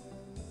 15.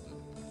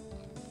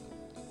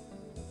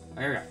 Oh,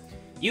 here we go.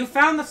 You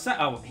found the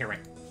oh, here, wait.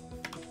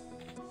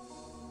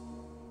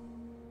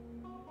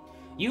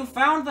 You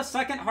found the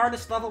second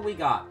hardest level we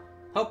got.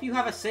 Hope you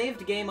have a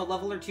saved game a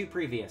level or two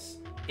previous.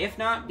 If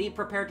not, be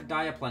prepared to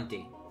die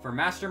aplenty. For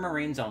Master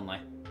Marines only.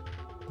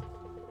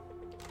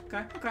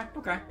 Okay, okay,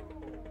 okay.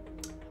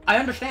 I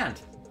understand.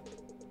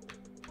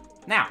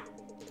 Now.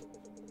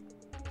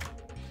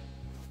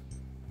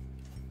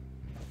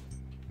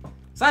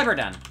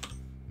 Cyberden.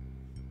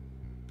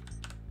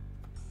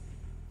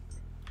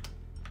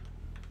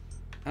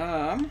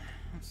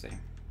 Let's see.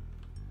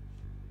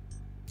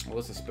 Well,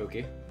 this is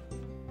spooky.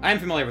 I am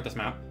familiar with this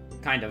map.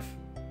 Kind of.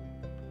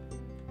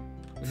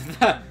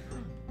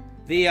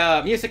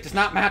 The music does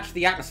not match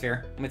the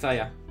atmosphere, let me tell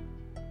you.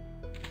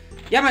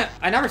 Yeah,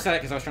 I never said it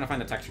because I was trying to find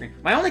the text screen.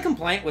 My only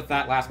complaint with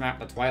that last map,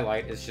 the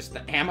Twilight, is just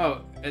the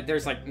ammo.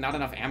 There's, like, not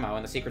enough ammo,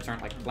 and the secrets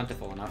aren't, like,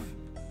 plentiful enough.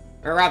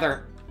 Or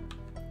rather,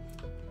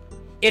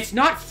 it's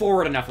not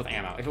forward enough with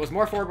ammo. If it was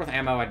more forward with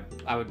ammo,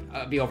 I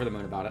would be over the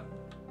moon about it.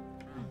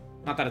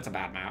 Not that it's a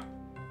bad map.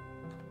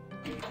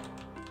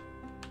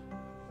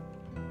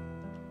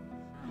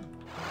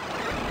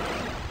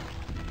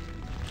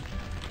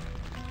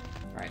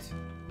 Right.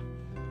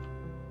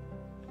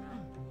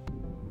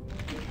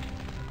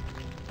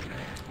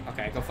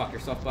 Okay, go fuck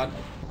yourself, bud.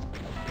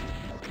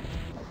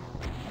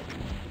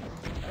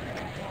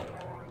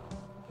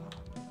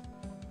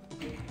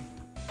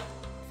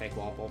 Fake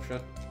wall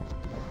bullshit.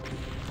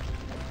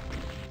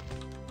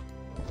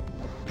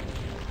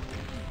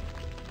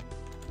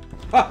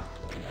 Ah!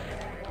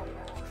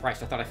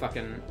 Christ, I thought I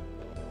fucking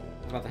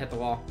was about to hit the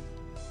wall.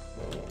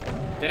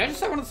 Did I just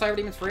set one of the Cyber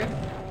Demons free?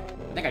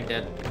 I think I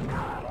did.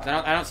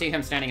 I don't see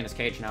him standing in his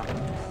cage now.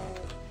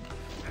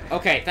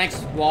 Okay,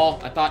 thanks, wall.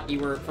 I thought you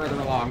were further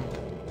along.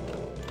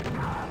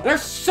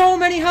 There's so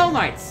many Hell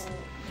Knights!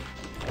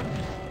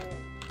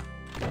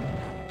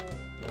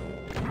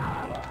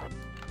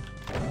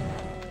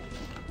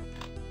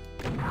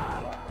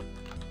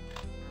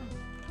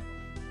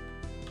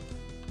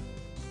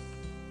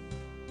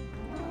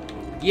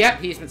 Yep,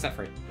 he's been set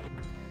free.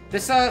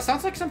 This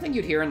sounds like something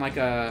you'd hear in like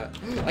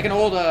an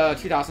old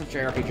 2000s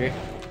JRPG.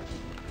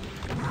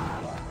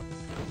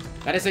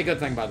 That is a good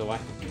thing, by the way.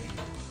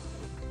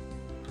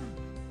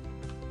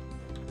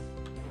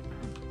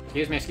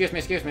 Excuse me, excuse me,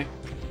 excuse me.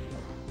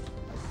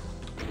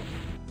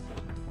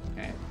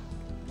 Okay.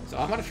 So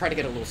I'm gonna try to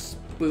get a little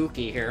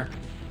spooky here.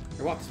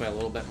 Here, walk this way a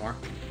little bit more.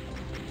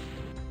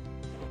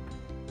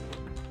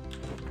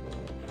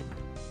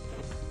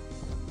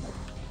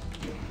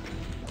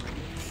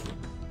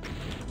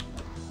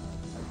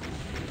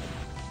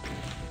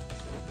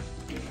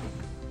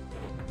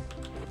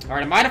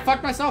 Alright, I might have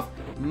fucked myself.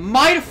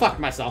 Might have fucked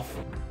myself.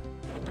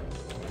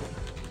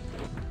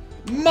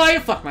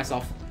 Fuck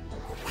myself.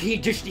 He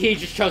just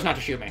chose not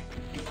to shoot me.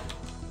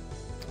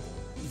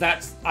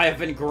 I have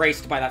been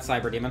graced by that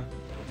cyber demon.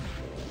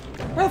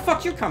 Where the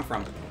fuck did you come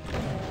from?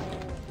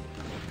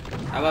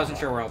 I wasn't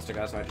sure where else to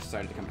go, so I just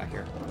decided to come back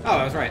here. Oh,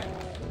 I was right.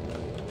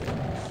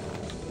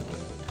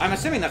 I'm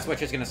assuming that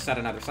switch is gonna set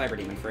another cyber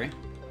demon free.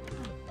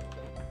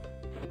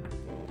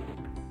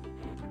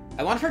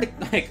 I want her to,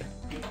 like,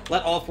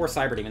 let all 4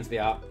 cyber demons be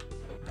out.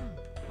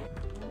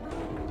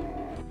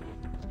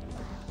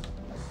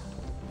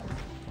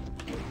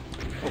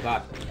 Oh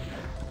god.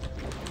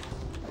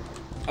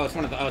 Oh, it's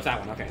one of the... Oh, it's that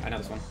one. Okay, I know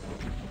this one.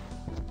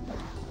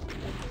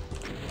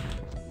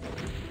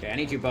 Okay, I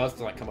need you both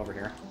to, like, come over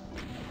here.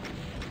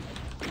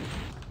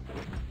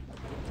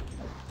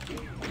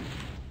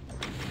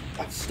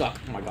 I'm stuck.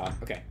 Oh my god.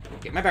 Okay.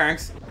 Get my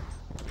bearings.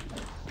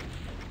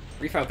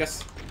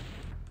 Refocus.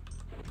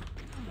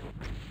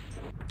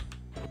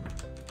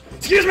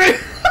 Excuse me!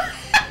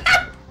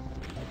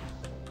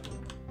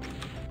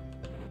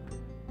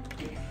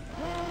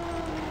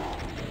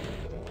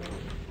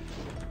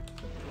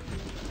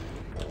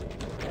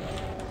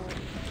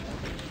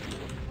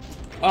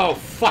 Oh,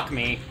 fuck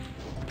me.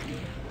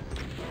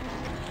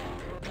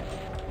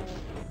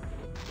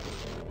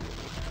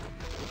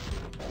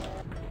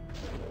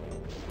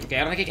 Okay, I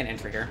don't think he can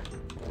enter here.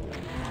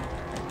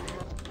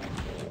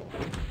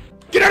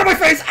 Get out of my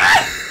face!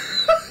 Ah!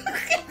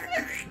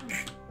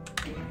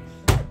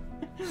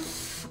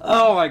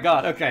 Oh my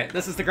god, okay.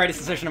 This is the greatest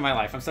decision of my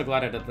life. I'm so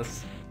glad I did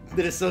this.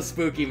 That is so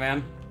spooky,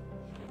 man.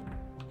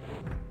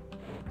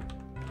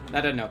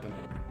 That didn't open.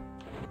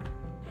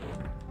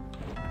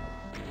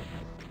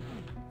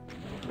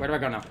 Where do I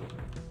go now?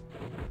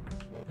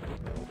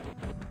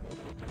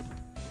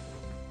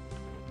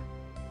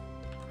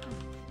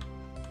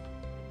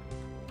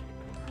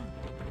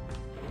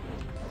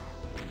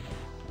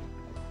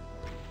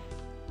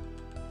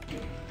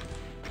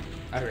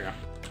 Oh, here we go.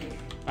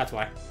 That's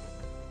why.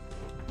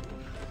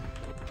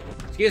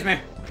 Excuse me.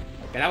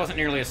 Okay, that wasn't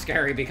nearly as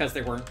scary because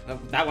they weren't...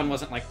 that one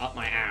wasn't, like, up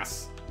my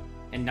ass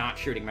and not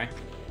shooting me.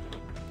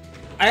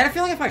 I had a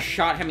feeling if I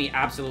shot him, he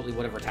absolutely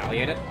would have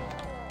retaliated.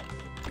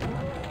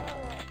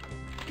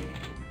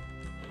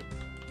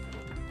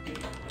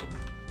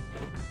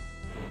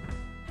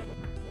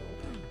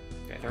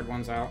 Okay, third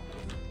one's out.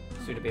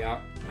 Soon to be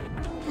out.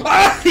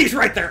 Ah! He's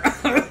right there!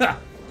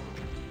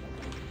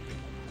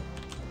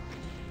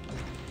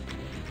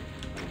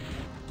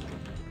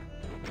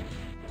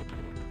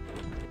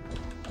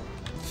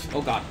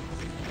 Oh god.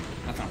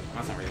 That's not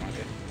where you want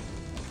to be.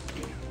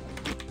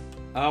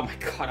 Oh my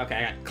god, okay,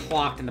 I got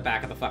clocked in the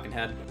back of the fucking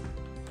head.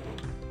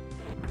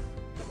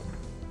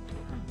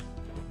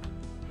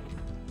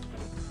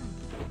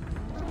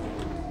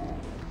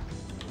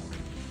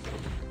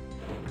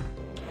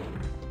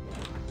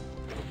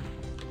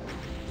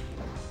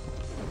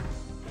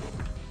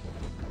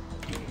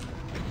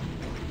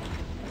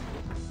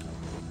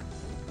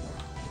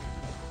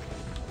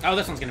 Oh,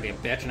 this one's gonna be a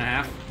bitch and a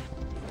half.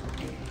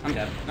 I'm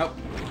dead. Nope.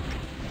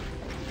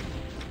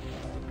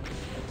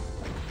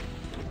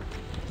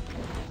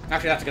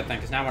 Actually, that's a good thing,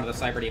 because now one of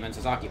the cyber demons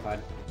is occupied.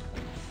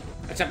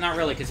 Except not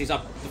really, because he's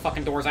up the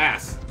fucking door's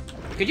ass.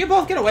 Could you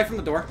both get away from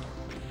the door?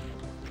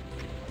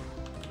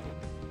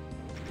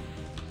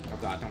 Oh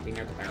god, don't be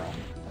near the barrel.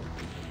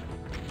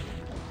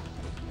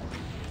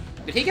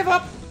 Did he give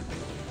up?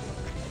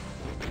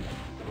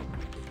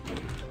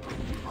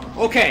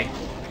 Okay.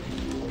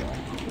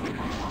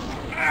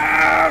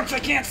 Ouch, I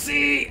can't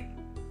see!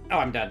 Oh,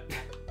 I'm dead.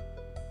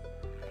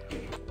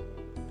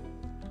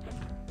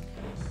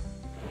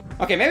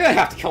 Okay, maybe I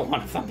have to kill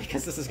one of them,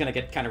 because this is gonna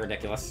get kind of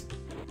ridiculous.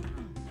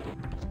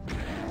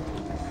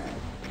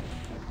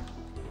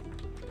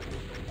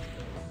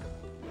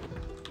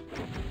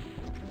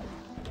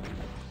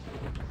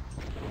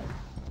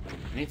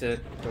 I need to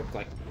go,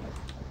 like,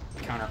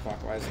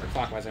 counterclockwise, or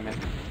clockwise, I mean.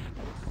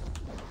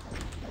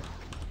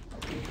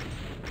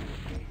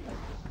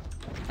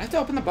 I have to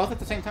open them both at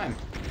the same time.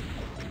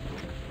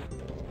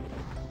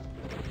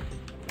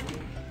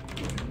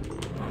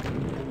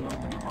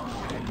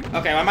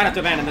 Okay, well, I might have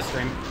to abandon this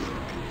dream.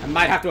 I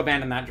might have to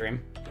abandon that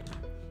dream.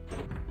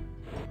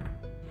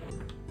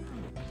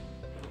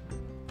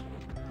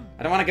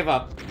 I don't want to give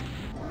up.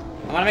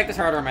 I want to make this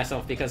harder on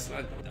myself because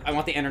I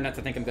want the internet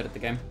to think I'm good at the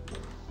game.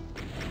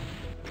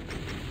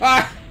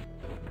 Ah!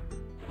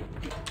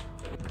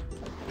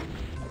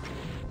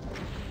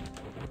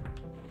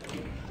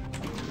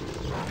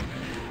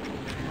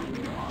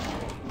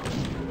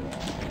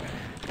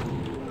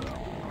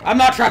 I'm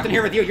not trapped in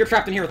here with you, you're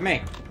trapped in here with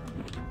me.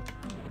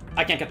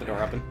 I can't get the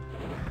door open.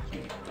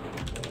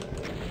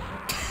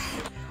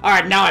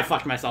 Alright, now I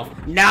fucked myself.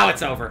 Now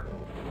it's over.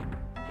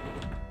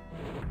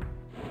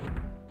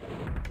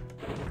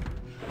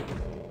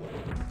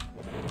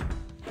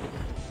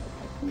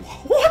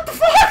 What the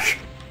fuck?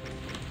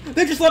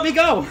 They just let me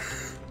go.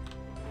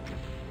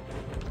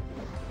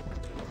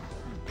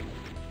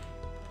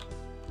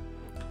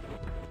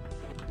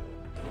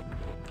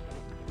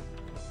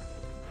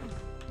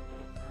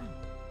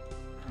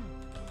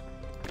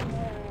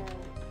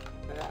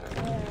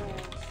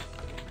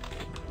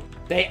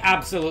 They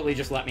absolutely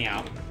just let me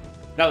out.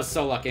 That was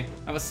so lucky.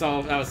 That was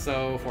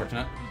so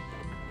fortunate.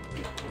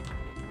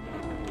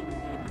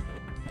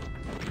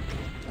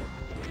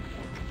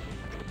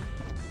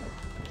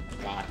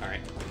 God,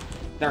 alright.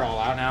 They're all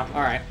out now.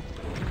 Alright.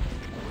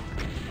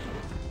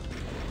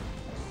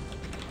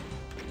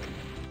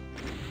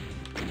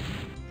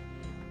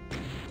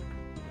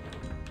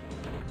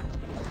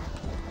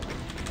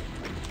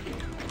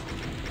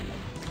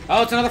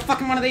 Oh, it's another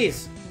fucking one of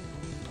these!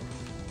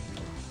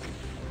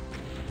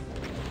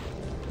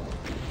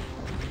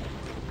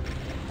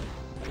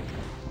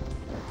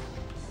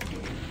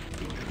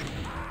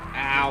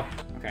 Ow.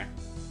 Okay.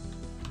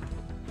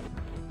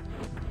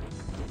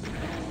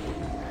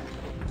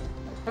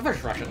 Let's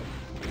just rush it.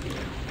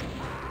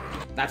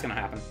 That's gonna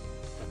happen.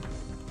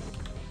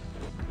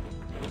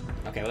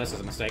 Okay, well this is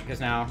a mistake,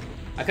 because now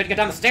I couldn't get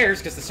down the stairs,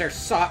 because the stairs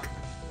suck.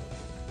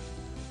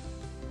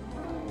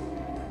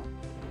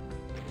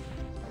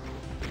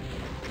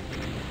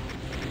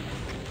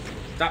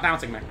 Stop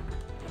bouncing me.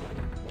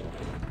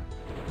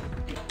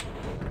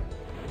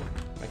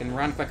 If I can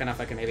run quick enough,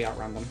 I can maybe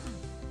outrun them.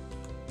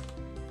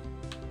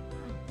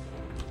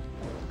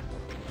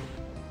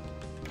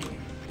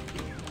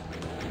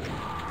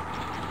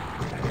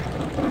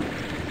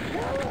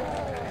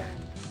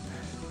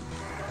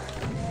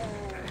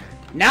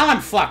 Now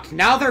I'm fucked.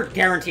 Now they're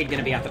guaranteed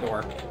gonna be at the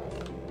door.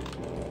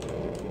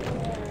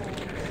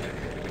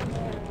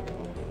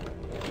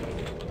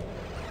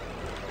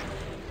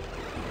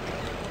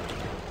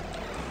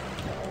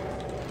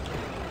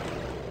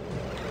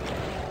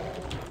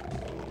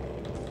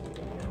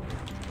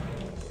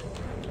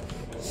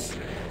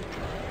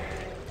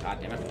 God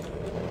damn it.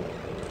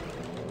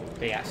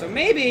 But yeah, so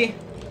maybe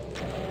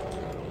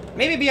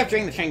BF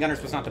doing the chain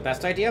gunners was not the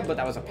best idea, but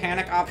that was a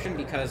panic option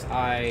because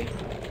I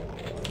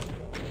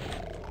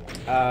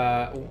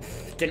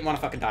didn't want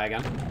to fucking die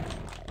again.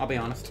 I'll be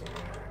honest.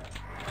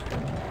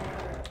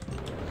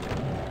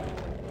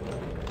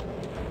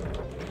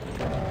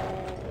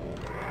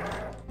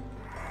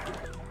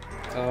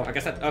 So I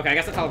guess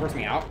that teleports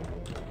me out.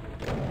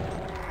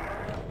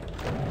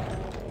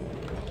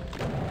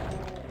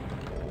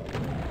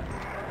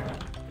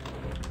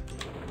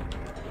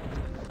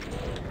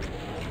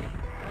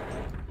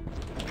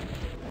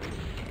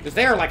 Because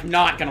they're, like,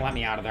 not gonna let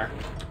me out of there.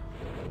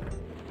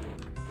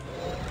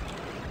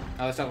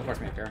 Oh, this teleports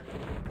me up here.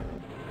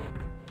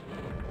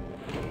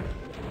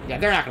 Yeah,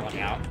 they're not gonna let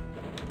me out.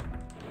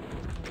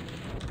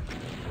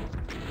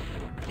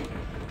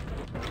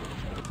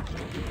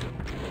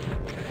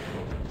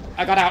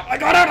 I got out! I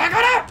got out! I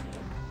got out!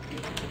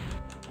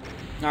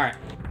 Alright.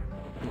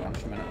 Hold on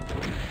just a minute.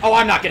 Oh,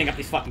 I'm not getting up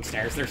these fucking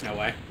stairs. There's no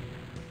way.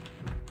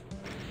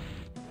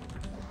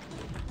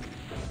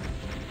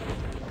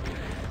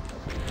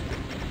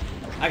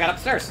 I got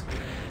upstairs.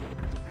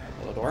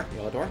 Yellow door,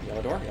 yellow door,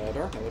 yellow door, yellow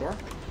door, yellow door.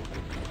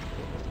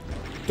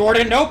 Door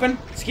didn't open!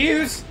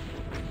 Excuse!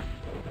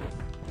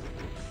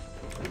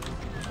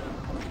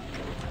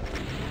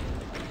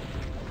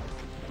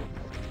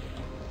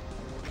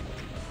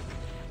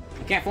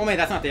 You can't fool me,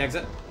 that's not the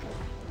exit.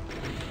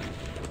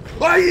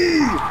 Aye!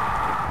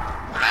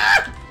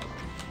 Ah!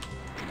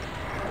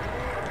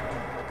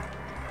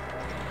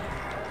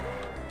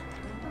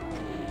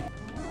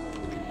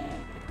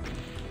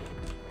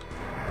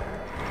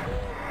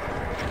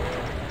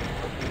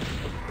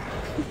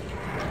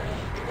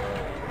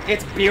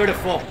 It's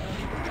beautiful.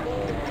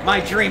 My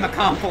dream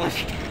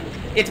accomplished.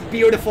 It's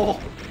beautiful.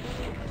 What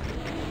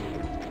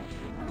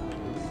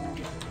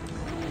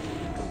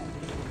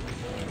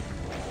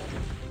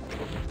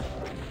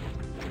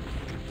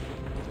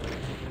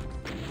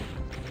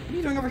are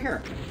you doing over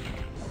here?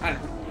 I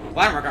don't know. Well,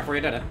 I don't work out before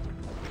you did it.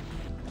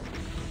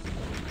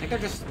 I think they're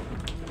just...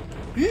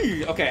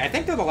 Okay, I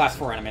think they're the last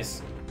 4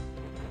 enemies.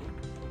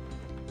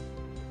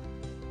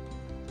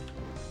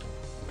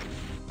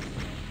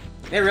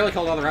 They really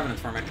killed all the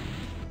revenants for me.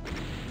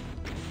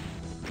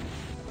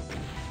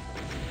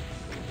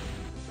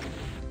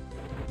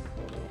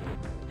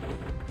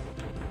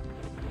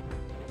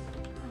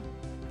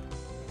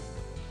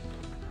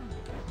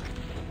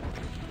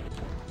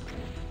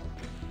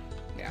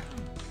 Yeah.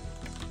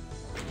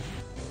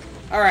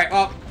 Alright,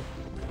 well.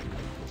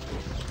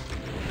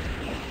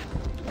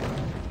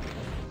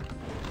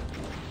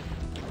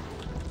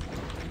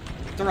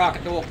 It's a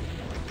rocket duel.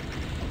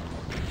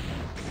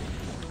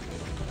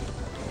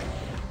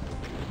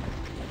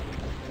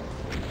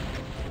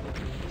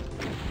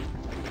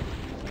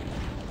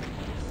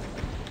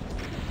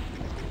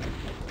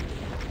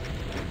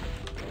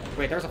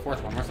 Wait, there's a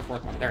 4th one. Where's the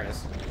 4th one? There it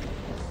is.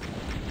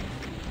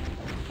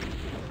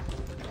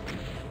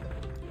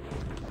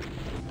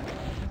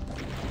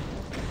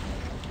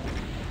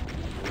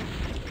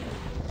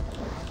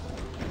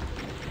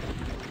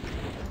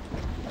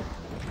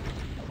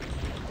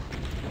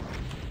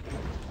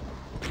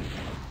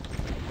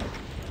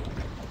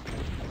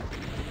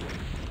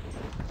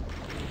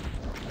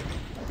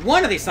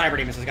 One of these cyber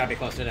demons has got to be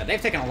close to dead.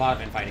 They've taken a lot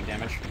of infighting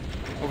damage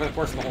over the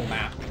course of the whole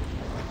map.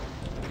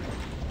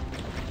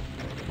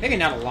 Maybe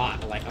not a lot,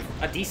 but like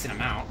a decent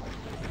amount.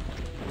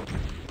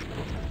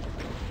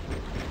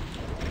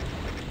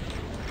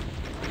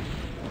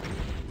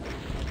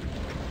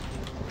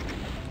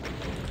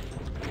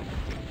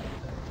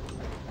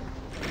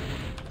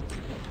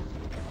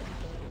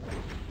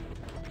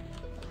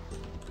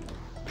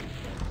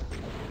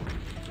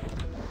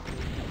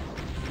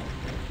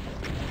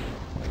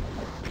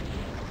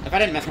 If I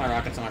didn't miss my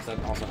rocket so much, that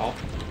would also help.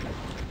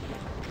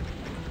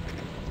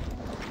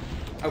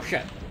 Oh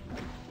shit.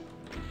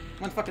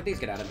 When the fuck did these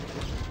get added?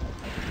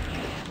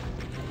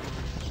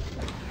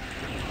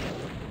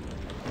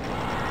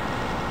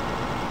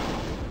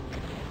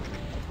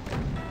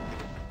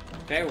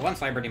 Okay, one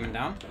Cyber Demon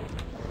down.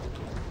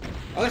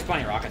 Oh, there's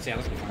plenty of rockets. Yeah,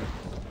 this will be fine.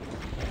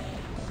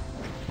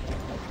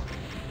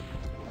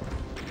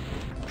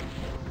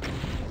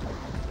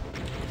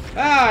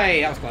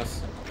 Hey, that was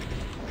close.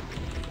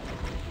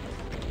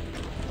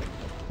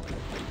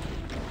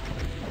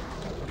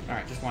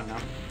 Alright, just one now.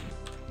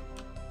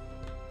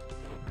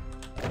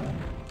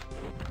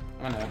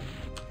 I'm gonna...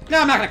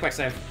 No, I'm not gonna quick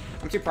save.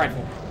 I'm too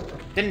prideful.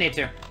 Didn't need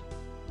to.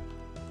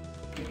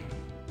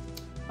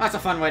 That's a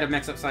fun way to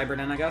mix up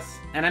Cyberden, I guess.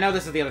 And I know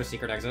this is the other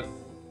secret exit.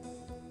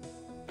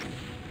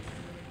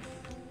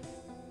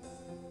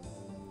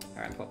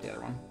 Alright, pull up the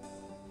other one.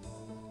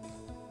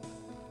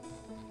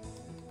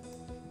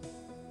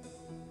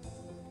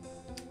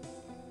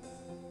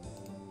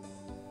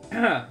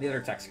 The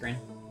other text screen.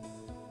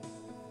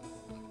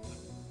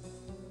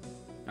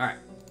 Alright.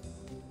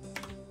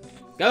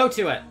 Go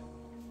to it!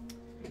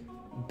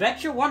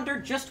 Bet you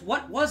wondered just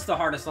what was the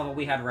hardest level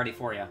we had ready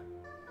for you.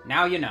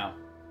 Now you know.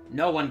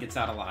 No one gets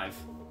out alive.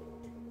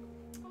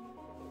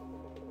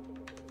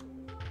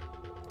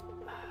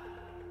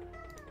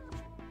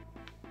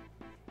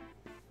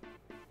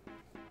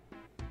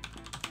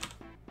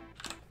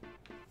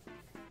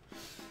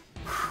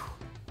 Whew.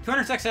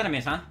 206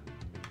 enemies, huh?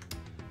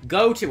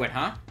 Go to it,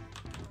 huh?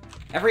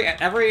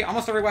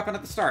 Almost every weapon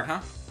at the start, huh?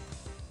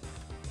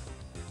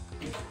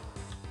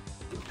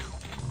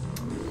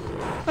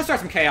 Let's start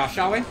some chaos,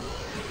 shall we?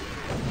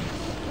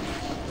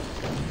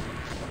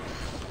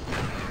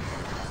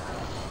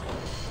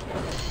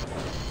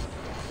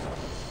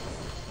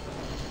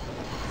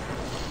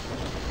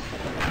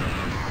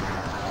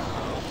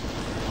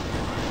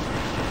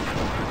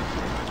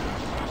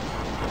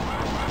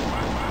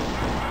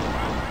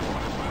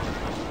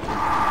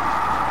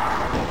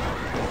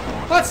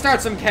 Let's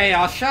start some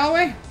chaos, shall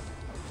we?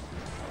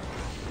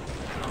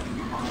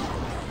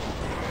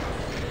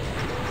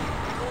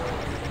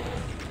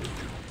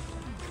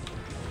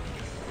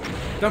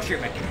 Don't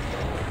shoot me.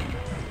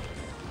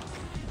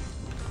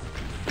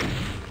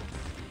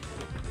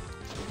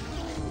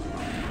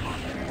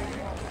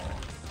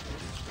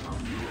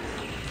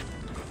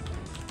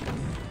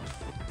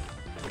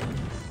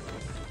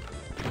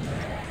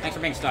 Thanks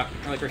for being stuck.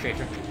 Really appreciate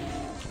you.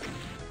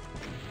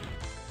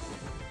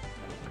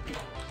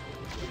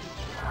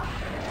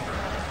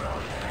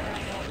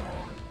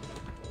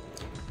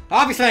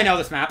 Obviously, I know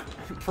this map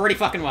pretty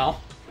fucking well.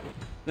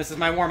 This is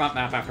my warm-up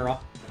map, after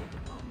all.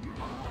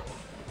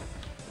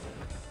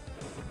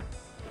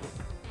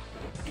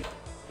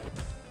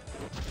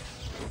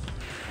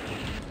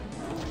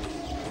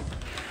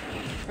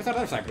 Where's that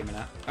other side demon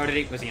at? Oh,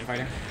 was he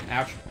infighting?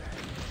 Ouch.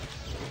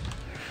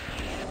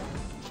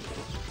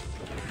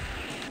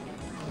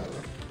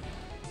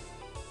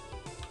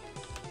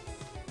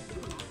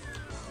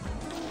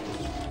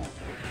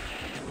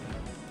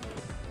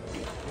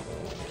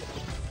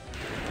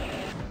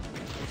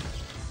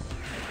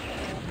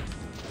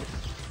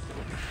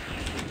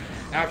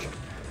 Ouch.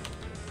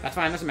 That's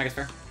fine, there's a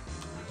Megasphere.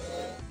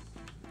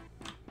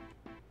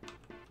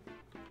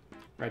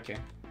 Right here.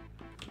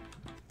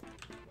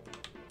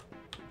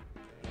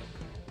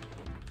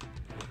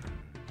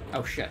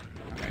 Oh shit.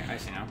 Okay, I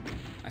see now.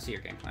 I see your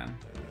game plan.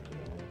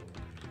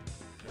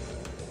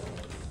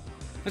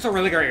 This is a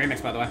really great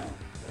remix, by the way.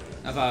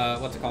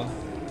 Of, what's it called?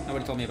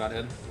 Nobody told me about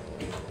it.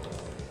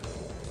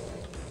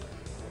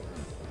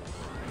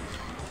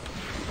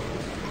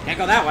 Can't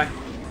go that way.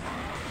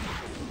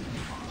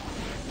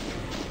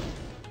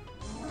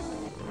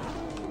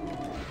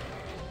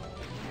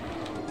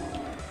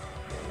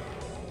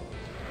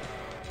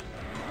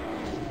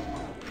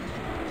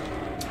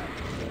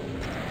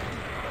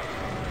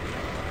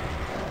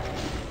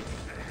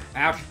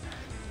 Ouch.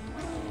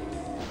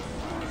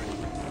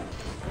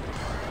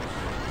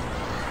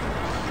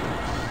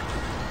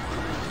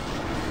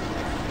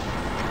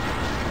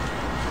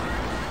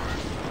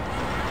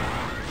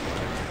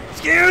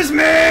 Excuse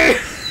me! I'll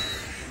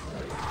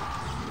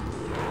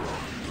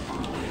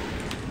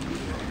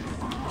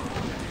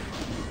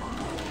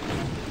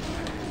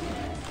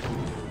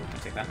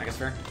take that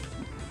Megasphere.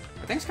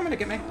 Are things coming to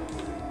get me?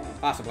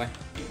 Possibly.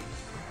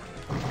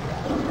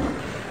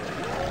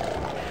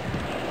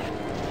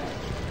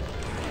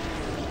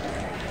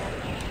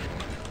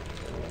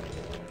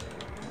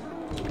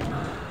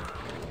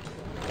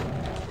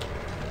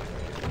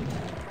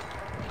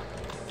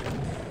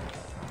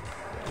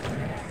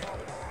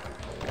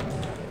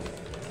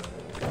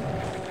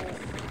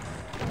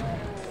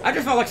 I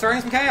just felt like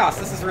starting some chaos.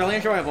 This is really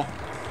enjoyable.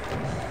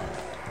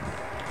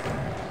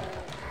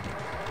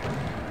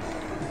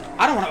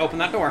 I don't want to open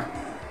that door.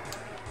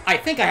 I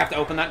think I have to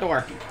open that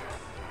door.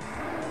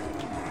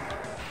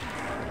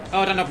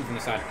 Oh, it doesn't open from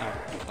the side. Oh,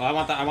 well, I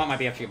want that. I want my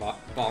BFG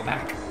ball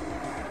back.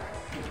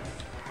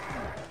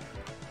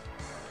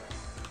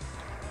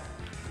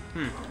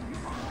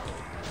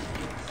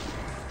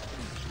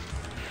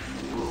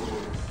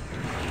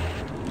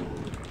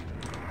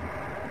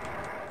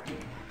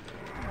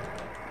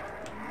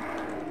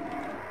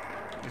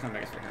 There's no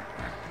Megasphere here.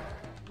 Alright.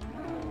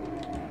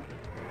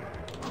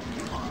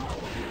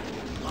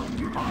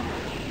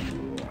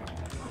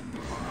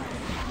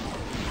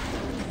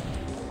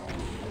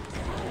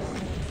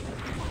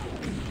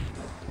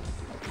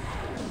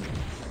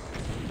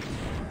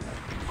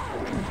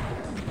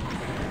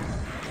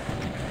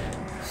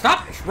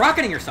 Stop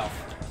rocketing yourself!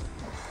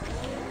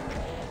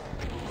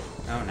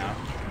 Oh no.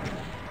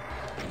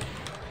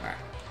 Alright.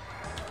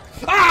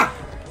 Ah!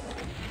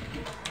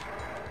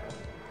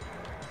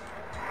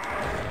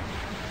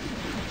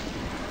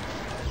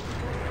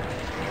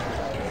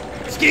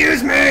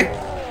 Excuse me!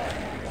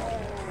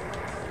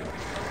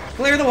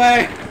 Clear the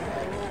way!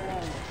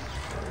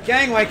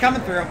 Gangway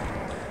coming through.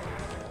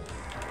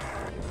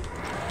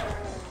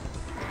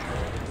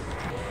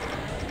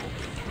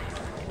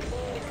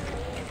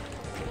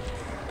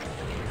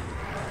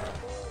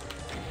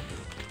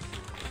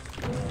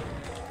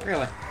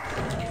 Really?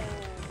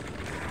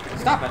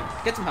 Stop it.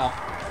 Get some help.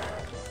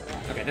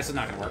 Okay, this is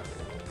not gonna work.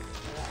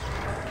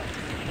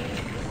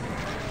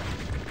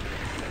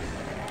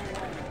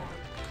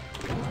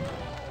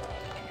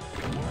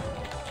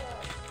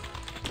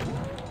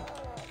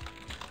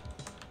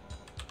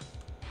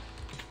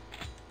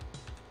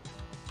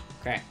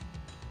 Okay.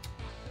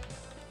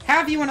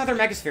 Have you another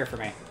Megasphere for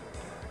me?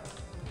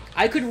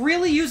 I could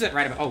really use it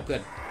right about— oh,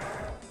 good.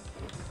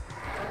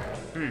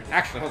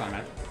 Actually, hold on a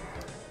minute.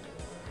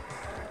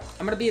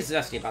 I'm gonna be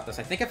zesty about this.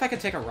 I think if I can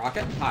take a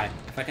rocket— hi.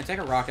 If I can take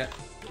a rocket,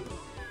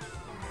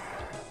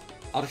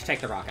 I'll just take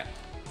the rocket.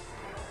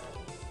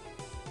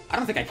 I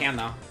don't think I can,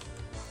 though.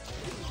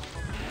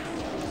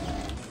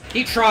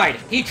 He tried.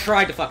 He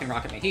tried to fucking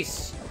rocket me.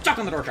 He's stuck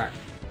on the door track.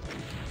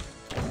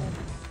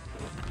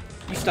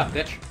 You stuck,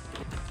 bitch.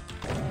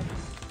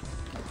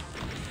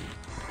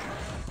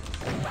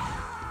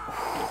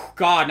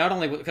 God, not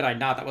only could I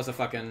not, that was a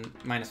fucking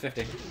minus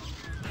 50.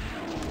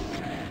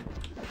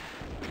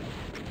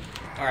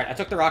 Alright, I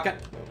took the rocket.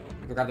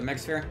 Go grab the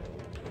Megasphere.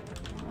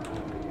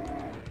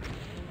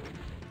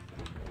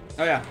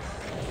 Oh, yeah.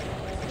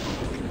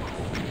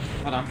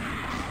 Hold on.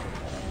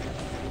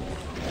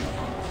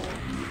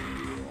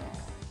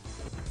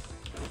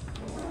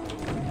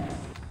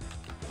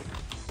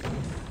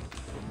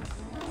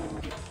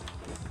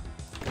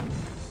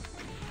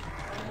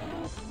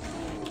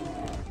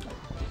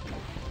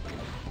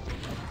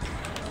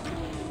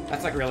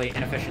 That's like really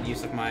inefficient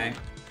use of my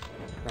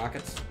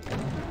rockets.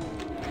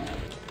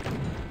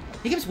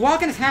 He keeps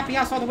walking his happy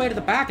ass all the way to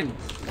the back and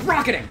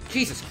rocketing!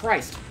 Jesus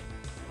Christ.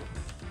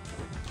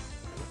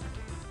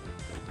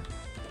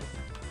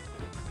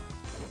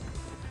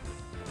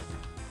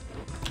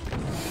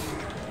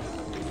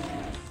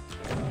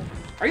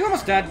 Are you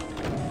almost dead?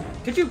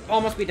 Could you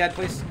almost be dead,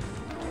 please?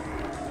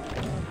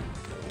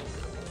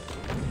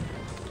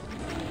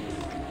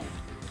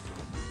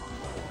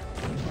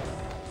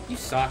 You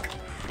suck.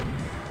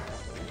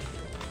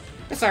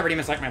 This Cyber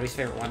Demon's like my least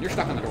favorite one. You're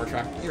stuck on the door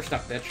track. You're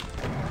stuck, bitch.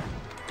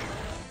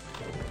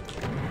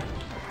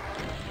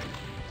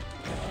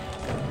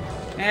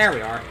 There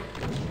we are.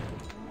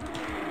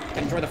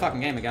 Can enjoy the fucking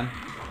game again.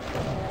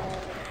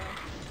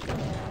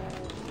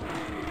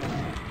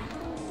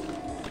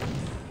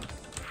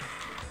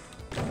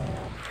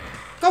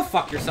 Go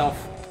fuck yourself.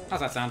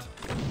 How's that sound?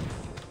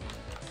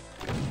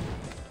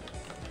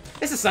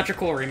 This is such a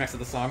cool remix of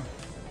the song.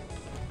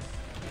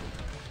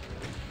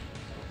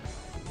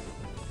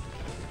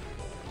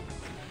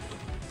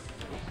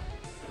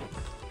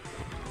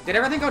 Did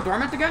everything go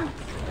dormant again?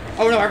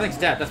 Oh no, everything's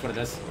dead. That's what it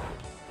is.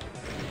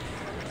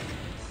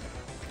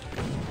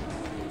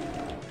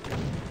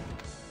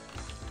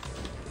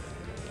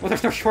 Well,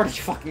 there's no shortage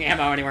of fucking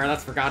ammo anywhere,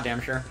 that's for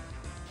goddamn sure.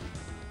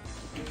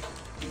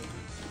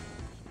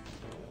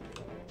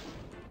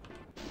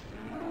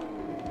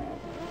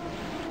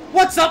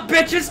 What's up,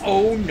 bitches?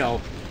 Oh,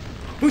 no.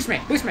 Boost me,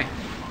 boost me.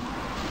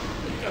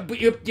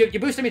 You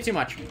boosted me too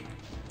much.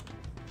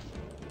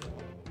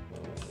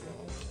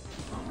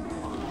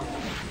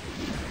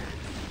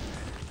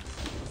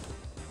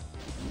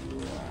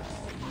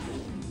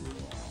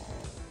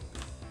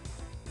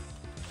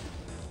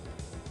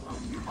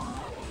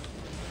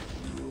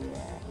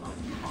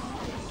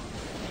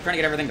 Trying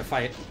to get everything to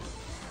fight.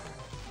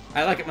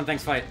 I like it when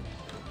things fight.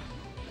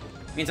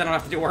 Means I don't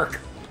have to do work.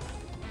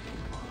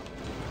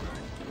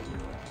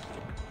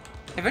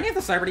 Have any of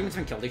the Cyber Demons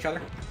been killed each other?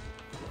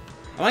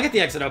 I want to get the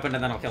exit open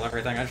and then I'll kill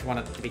everything. I just want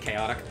it to be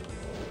chaotic.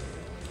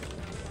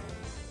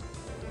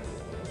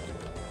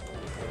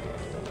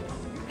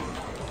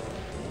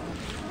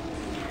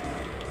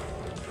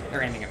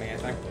 They're aiming at me, I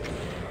think.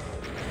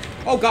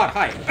 Oh god,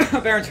 hi.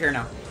 Baron's here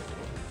now.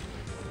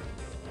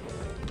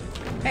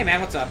 Hey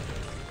man, what's up?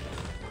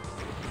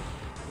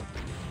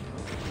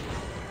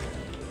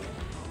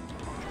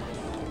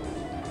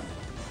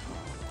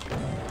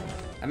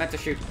 I meant to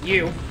shoot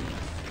you.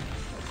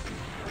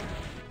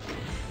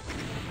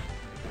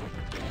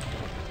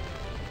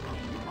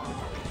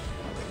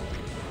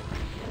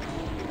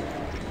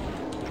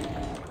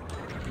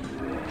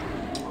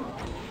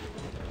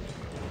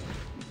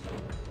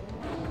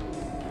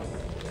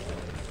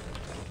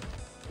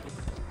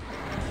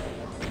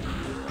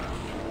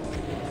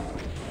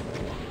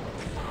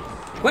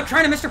 Quit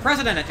trying to Mr.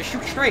 President it, just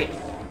shoot straight.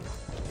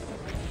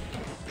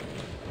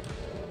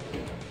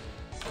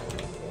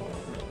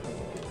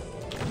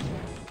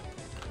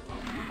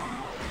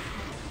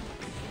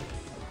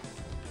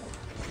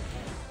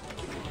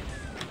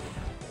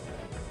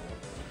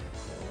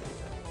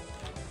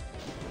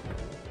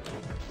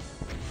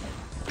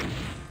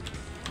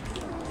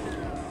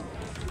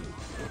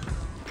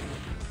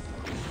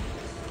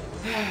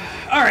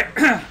 Alright,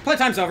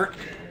 playtime's over.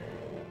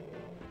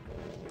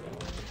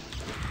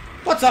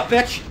 What's up,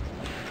 bitch?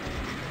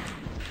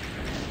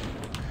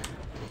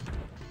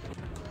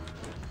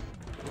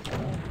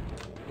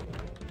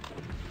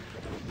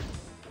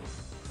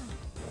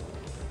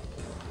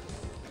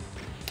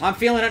 I'm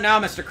feeling it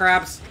now, Mr.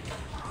 Krabs.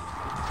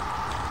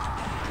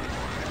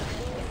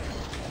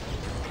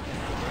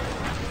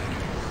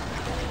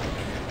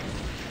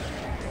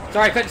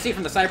 Sorry, I couldn't see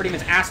from the Cyber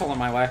Demon's asshole in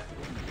my way.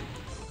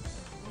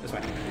 This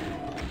way.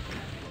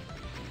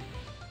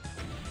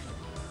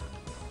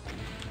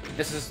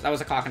 That was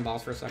a cock and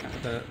balls for a second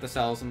with the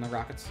cells and the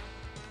rockets.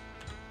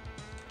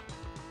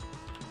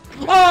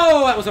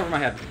 Oh, that was over my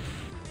head.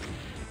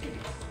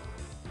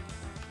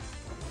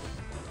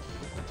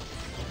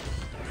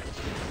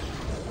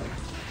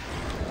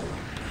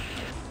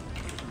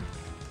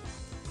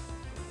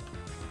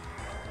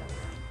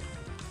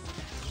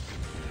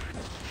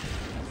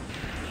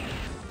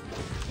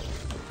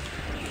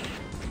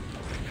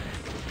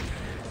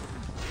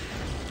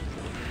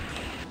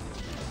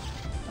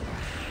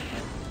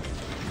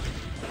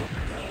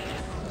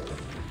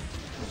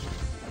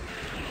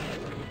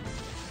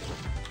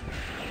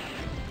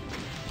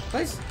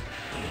 Please?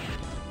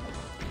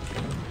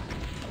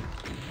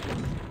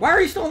 Why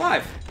are you still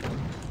alive?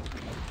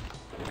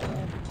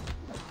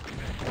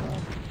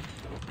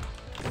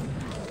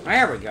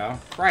 There we go.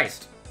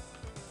 Christ.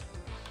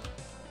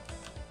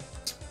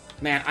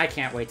 Man, I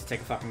can't wait to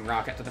take a fucking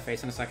rocket to the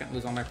face in a second and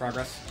lose all my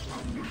progress.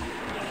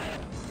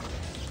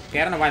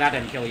 Okay, I don't know why that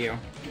didn't kill you.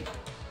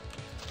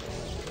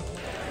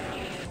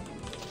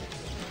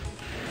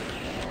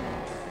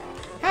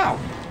 How?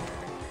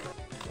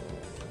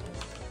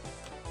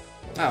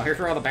 Oh, here's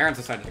where all the barons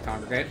decided to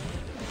congregate.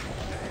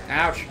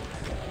 Ouch.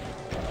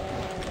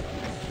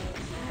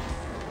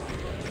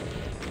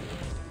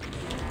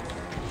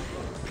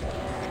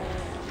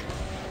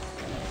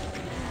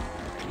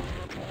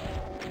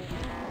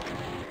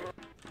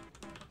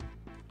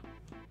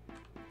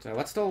 So,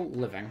 what's still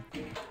living?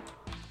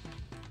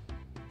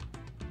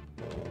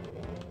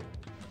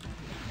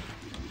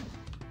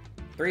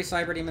 Three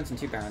cyber demons and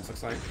 2 barons,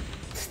 looks like.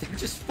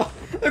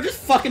 They're just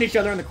fucking each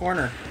other in the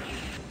corner.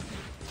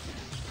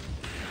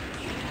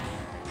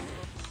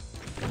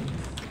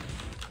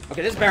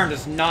 Okay, this Baron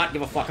does not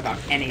give a fuck about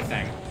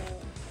anything.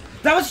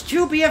 That was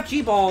 2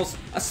 BFG balls,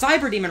 a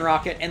Cyber Demon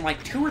rocket, and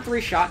like 2 or 3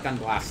 shotgun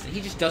blasts.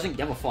 He just doesn't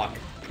give a fuck.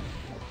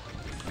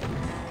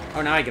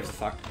 Oh, now he gives a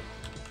fuck.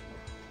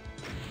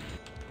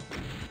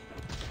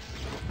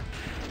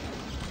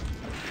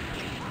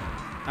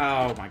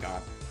 Oh my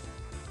god.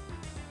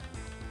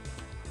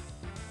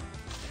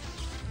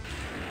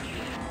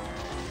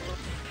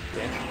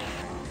 Bitch.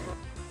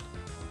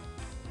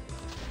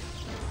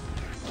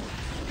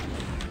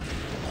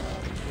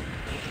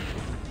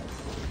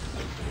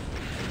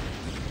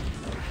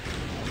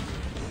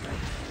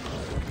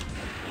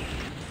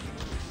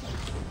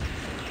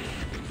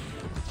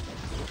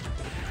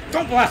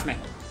 Don't blast me!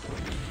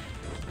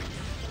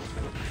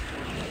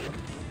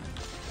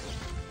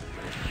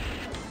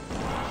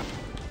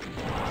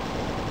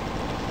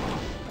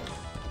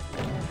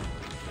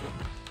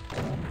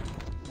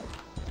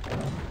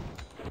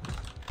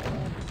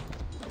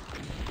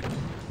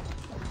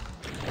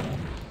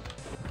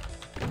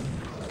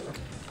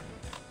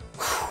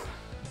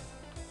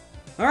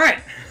 Alright!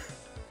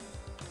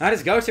 That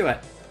is go to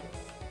it.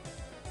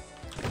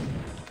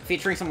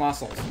 Featuring some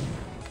Lost Souls.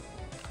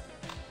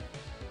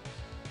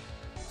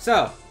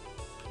 So,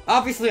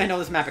 obviously I know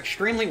this map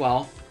extremely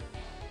well,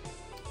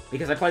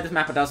 because I played this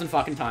map a dozen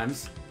fucking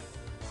times.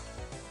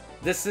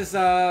 This is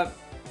a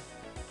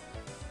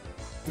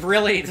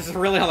really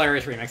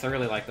hilarious remix. I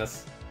really like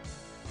this.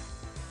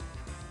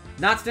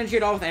 Not stingy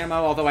at all with ammo,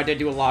 although I did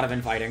do a lot of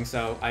infighting,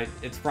 so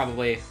it's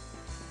probably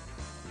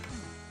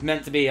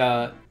meant to be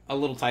a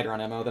little tighter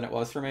on ammo than it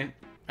was for me.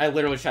 I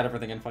literally shot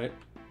everything in fight.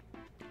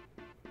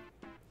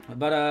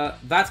 But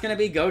that's gonna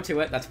be go to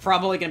it. That's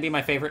probably gonna be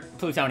my favorite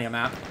Plutonia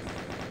map.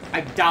 I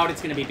doubt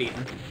it's going to be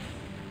beaten.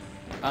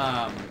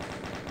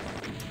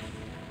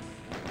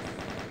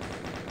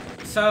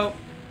 So,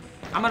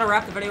 I'm going to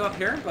wrap the video up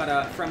here,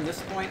 but from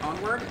this point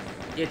onward,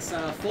 it's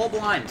full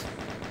blind.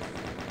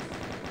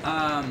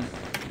 That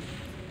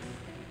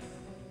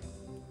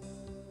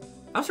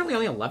was really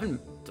only 11,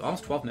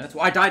 almost 12 minutes.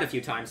 Well, I died a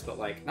few times, but,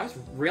 like, that was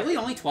really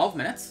only 12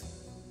 minutes?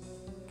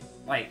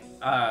 Like,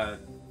 wow,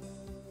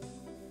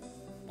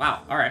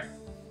 alright.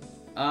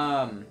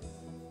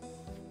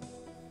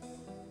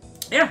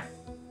 Yeah.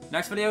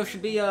 Next video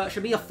should be a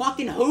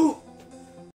fucking hoot.